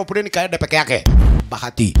 Wacha ka aeroplane kaenda peke yake.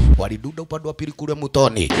 Bahati waliduda upande wa pili kule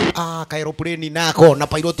mutoni. Ka aeroplane nako na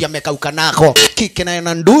piloti amekauka nako. Kike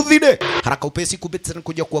na nduthi de. Haraka upesi kubetsa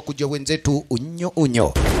kuja kwa kuja wenzetu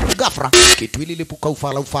unyo. Gafra kitu hili lipuka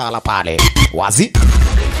ufala pale. Wazi.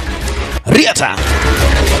 Riata.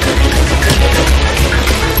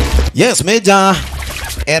 Yes, Major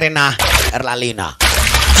Erena Erlalina.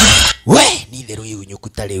 We ni lero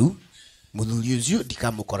yunyukuta leu. Muthuri ucio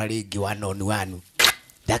ndikamukora ringi wanu.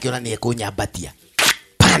 Ndakiona ni ekunyambatia.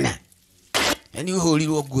 Pana. Yani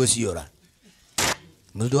uhurirwo nguo ciora.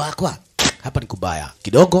 Mundu wakwa hapa ni kubaya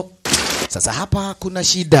kidogo. Sasa hapa kuna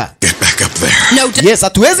shida. Get back up there. No, yes,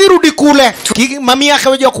 hatuwezi rudi kule. Mami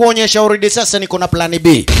akaweja kuonyesha already sasa niko na plan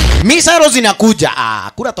B. Missile zinakuja.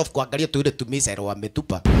 Kuratov kuangalia tu ile tu missile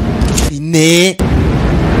wametupa. Ne.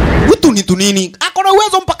 Utu nini? Akona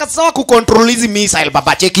uwezo mpaka sasa kucontrol hizi missile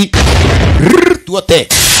baba cheki. Tuote.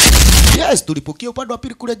 Yes, tulipokia upande wa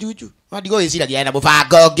pili kule juu. Wadigo isira giana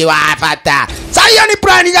bufago giwafata. Sasa ni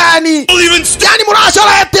plan gani? Yani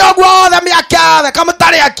mnashalete ogwo miaka kama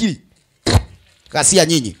tare akili. Kasia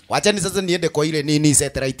nyinyi. Wachani sasa niende kwa ile nini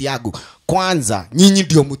satellite yangu. Kwanza nyinyi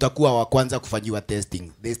ndio mtakuwa wa kwanza kufanyiwa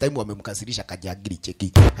testing. This time wamemkasirisha Kajagiri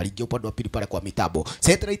cheki. Aliingia upande wa pili pale kwa mitabo.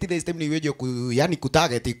 Satellite this time ni wewe yani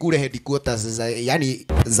kutarget kule headquarters yani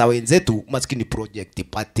za wenzetu maskini Project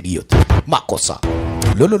Patriot. Makosa.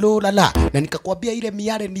 Lala. Na nikakwambia ile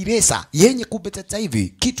miale ni resa yenye kubeteta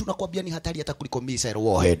hivi. Kitu nakwambia ni hatari hata kuliko missile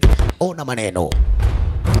warhead. Ona maneno.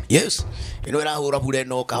 Yes, ino hura bure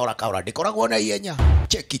no kahora ndikoragwo na ihenya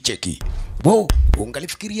cheki wow,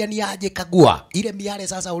 ungalifikiria ni aje kagua ile miale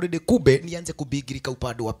sasa already kube nianze kubigirika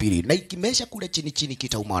upande wa pili na ikimesha kule chini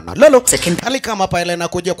kitaumana lolo hali kama pale na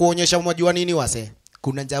kuja kuonyesha mjua nini wase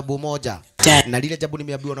kuna jambo moja na lile jambo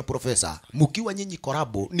nimeambiwa na profesa mkiwa nyinyi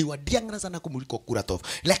korabo ni wadiangana sana kumuliko Kuratov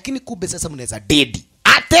lakini kube sasa mnaweza dedi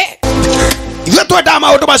ate hivyo tu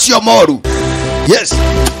dama ndo basio moru yes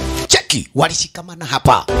cheki walishikamana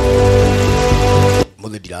hapa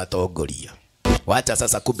muthidira atongoria wacha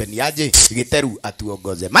sasa kumbe ni aje Giteru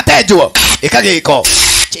atuongoze matejwo ikagiko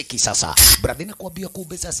cheki sasa brother nakwambia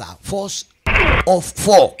kumbe sasa force of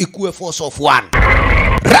 4 ikuwe force of 1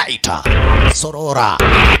 right sorora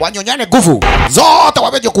wanyonyane nguvu zote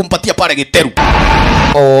waweje kumpatia pale Giteru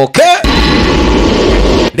okay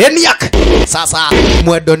Reniak sasa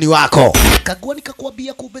mwendoni wako kagua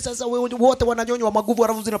nikakwambia kumbe sasa wewe wote wananyonywa maguvu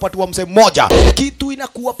alafu zinapatiwa mse mmoja kitu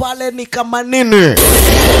inakuwa pale ni kama nini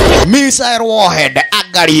missile warhead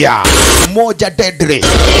angalia moja deadly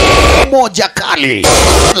moja kali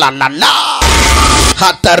la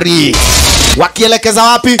hatari wakielekeza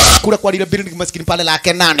wapi kule kwa lile building maskini pale la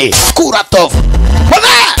Kenani Kuratov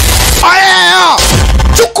oye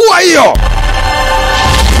chukua hiyo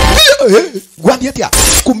Gwandiatia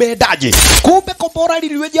kumedaje kumbe kombora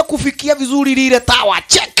liliweja kufikia vizuri lile tawa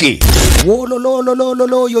cheki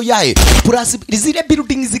wolololololo yoyae plus zile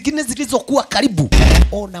building zingine zilizokuwa karibu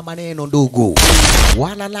ona maneno ndugu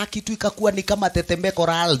wala la kitu ikakuwa ni kama tetemeko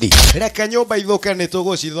la ardhi reke nyumba ithoke ni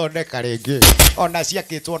tugucithondeka ringi ona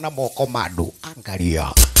ciakitwo na moko madu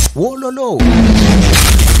angalia wololo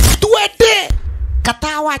twende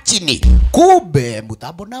katawa chini kumbe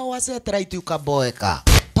mutambo nao wa satellite ukaboeka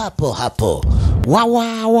papo hapo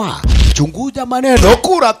wawawa chunguja maneno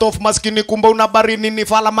Kuratov maskini kumbe una barini ni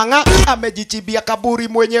falamanga amejichibia kaburi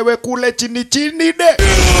mwenyewe kule chini de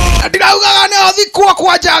ndiraugaga ne athikwa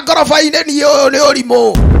kwa jangorofa ine ni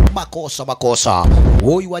olimo makosa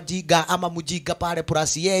woi wajiga ama mujiga pale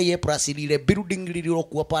plus yeye plus lile building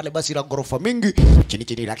lililokuwa pale basi la gorofa mingi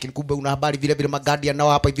chini lakini kumbe una habari vile magadi nao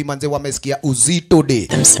hapa hivi manze wamesikia uzito de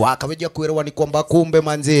wakaweja kuelewa ni kwamba kumbe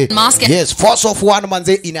manze yes force of 1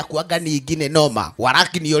 manze inakuaga ni ingine noma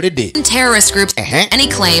waraki ni already terrorist groups any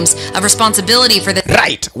claims of responsibility for the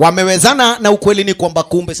right wamewezana na ukweli ni kwamba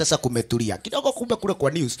kumbe sasa kumetulia kidogo kumbe kule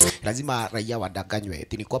kwa news lazima raia wadanganywe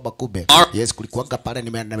eti ni kwamba kumbe yes kulikuwa pale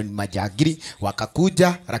majagiri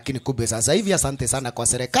wakakuja, lakini kumbe sasa hivi asante sana kwa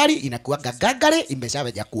serikali inakuaga gagare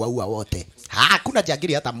imeshaweja kuwaua wote. Hakuna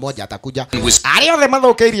jagiri hata mmoja atakuja. Aliothe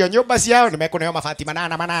mathokeirio nyumba ciao nimekuneo mabati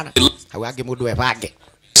manana. Hauangi mundu ebange.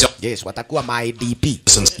 Yes, watakuwa ma IDP.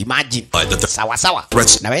 Imagine. Sawa.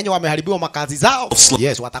 Na wenye wameharibiwa makazi zao.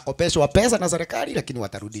 Yes, watakopeshwa pesa na serikali lakini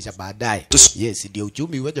watarudisha baadaye. Yes, ndio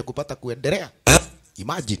uchumi uweje kupata kuendelea.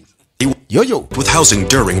 Imagine. Yo. With housing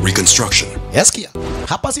during reconstruction. Yes, kia.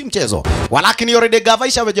 Hapa si mchezo. Walakini already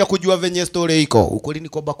gavaisha weja kujua venye story iko. Ukweli ni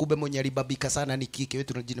kwamba kumbe mwenye alibabika sana ni kike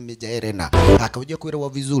wetu na jina Meja Elena. Akaweja kuelewa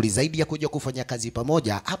vizuri zaidi ya kuja kufanya kazi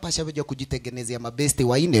pamoja. Hapa shaweja kujitengenezea mabesti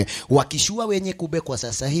waine wakishua wenye kumbe kwa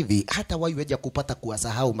sasa hivi hata waiweja kupata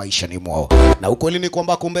kuwasahau maishani mwao. Na ukweli ni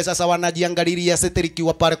kwamba kumbe sasa wanajiangalilia seteriki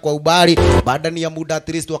wa pale kwa ubali. Baada ni ya muda at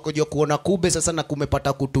least wakoja kuona kumbe sasa na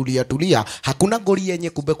kumepata kutulia. Hakuna goli yenye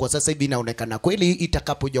kumbe kwa sasa hivi inaonekana kweli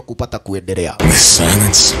itakapoja kupata kuendelea.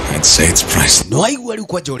 Silence, I'd say it's priceless. No aigu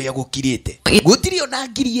alikuwa joria gukirite. Gutirio na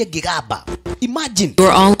ngiri ngigamba. Imagine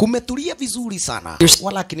kumetulia vizuri sana.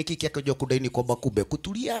 Walakini kiki akaja kudaini kwamba kumbe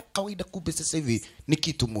kutulia kawaida kumbe sasa hivi ni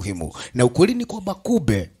kitu muhimu. Na ukweli ni kwamba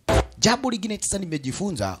kumbe jambo lingine sasa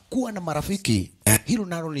nimejifunza kuwa na marafiki. Hilo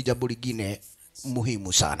nalo ni jambo lingine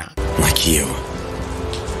muhimu sana. Like you.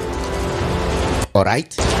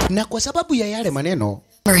 Alright. Na kwa sababu ya yale maneno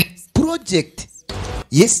project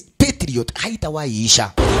yes Patriot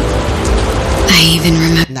haitawaiisha. I even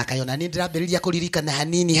remember. Na kayona nindiraberia kulirika na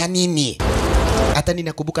hanini. Hata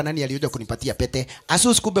ninakumbuka nani alioja kunipatia pete.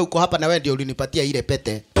 Asus kumbe uko hapa na wewe ndio ulinipatia ile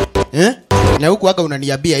pete. Na huku waka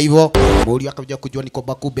unaniambia hivyo. Mbona akaja kujua niko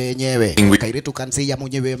bakube yenyewe. Kairetu kansia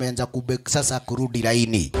mwenyewe ameanza kumbe sasa kurudi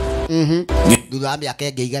laini. Dudambi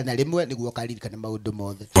akege igana rimwe niguo karirikana maundu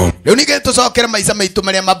mothe. Leo nige tucokera maica maitu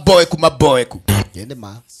maria maboeku. Yende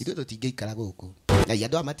ma, ithu tutingeikara guku. Na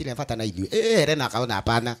yandu amatire bata na ithu. Rena kaona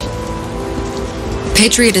hapana.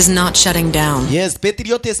 Patriot is not shutting down. Yes,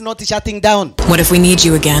 Patriot is not shutting down. What if we need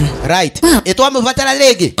you again? Right. Etwamufatana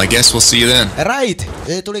legi. I guess we'll see you then. Right.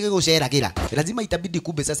 Tulege gushera kila. Lazima itabidi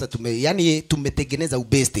kumbe sasa tumetengeneza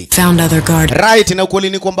ubesti. Found other guard. Right, na ukweli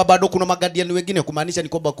ni kwamba bado kuna magadiani wengine kumaanisha ni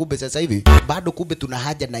kwamba kumbe sasa hivi bado kumbe tuna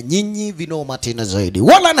haja na nyinyi vinoma tena zaidi.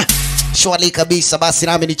 Wala na shwali kabisa. Basi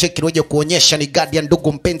nami ni cheki roje kuonyesha ni Guardian.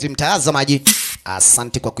 Ndugu mpenzi mtazamaji,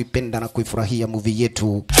 asante kwa kuipenda na kuifurahia movie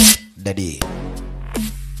yetu Daddy.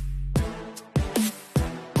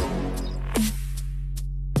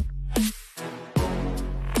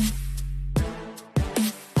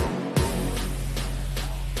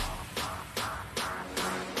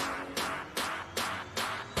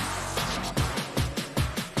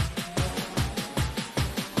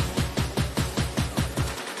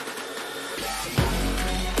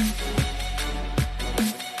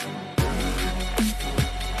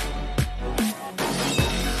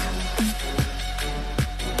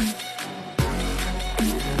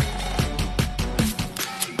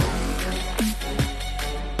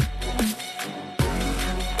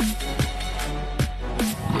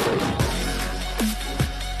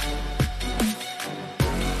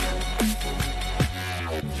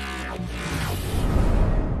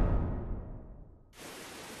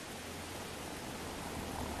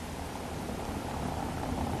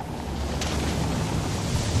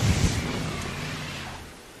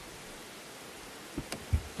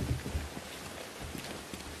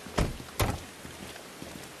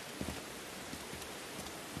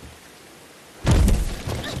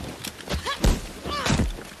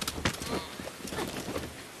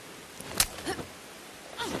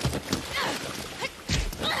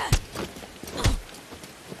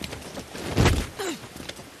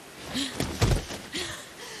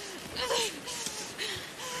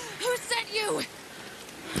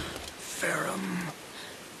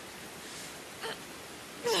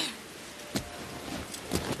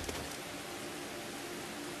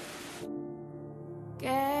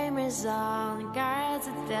 Gamers on guards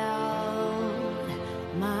are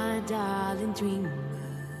down, my darling dreamer.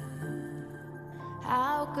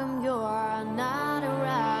 How come you're not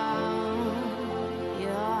around?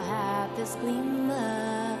 You'll have this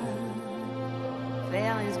gleamer.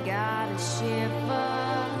 Feelings gotta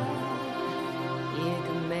shiver. You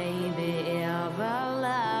can maybe ever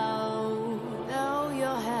love, though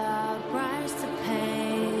you'll have a price to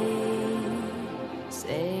pay.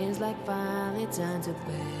 Seems like finally time to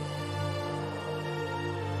pay.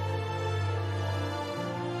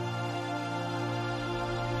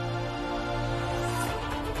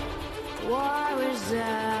 War is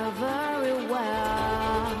everywhere,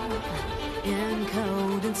 in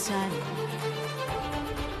cold and silent.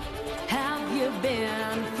 Have you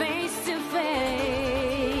been face to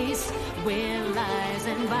face with lies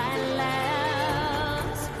and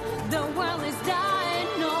violence. The world is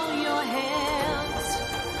dying on your hands.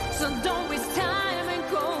 So don't waste time and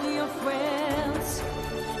call your friends.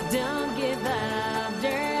 Don't give up,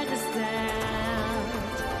 dare to stand.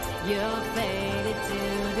 You're fated to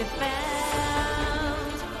defend.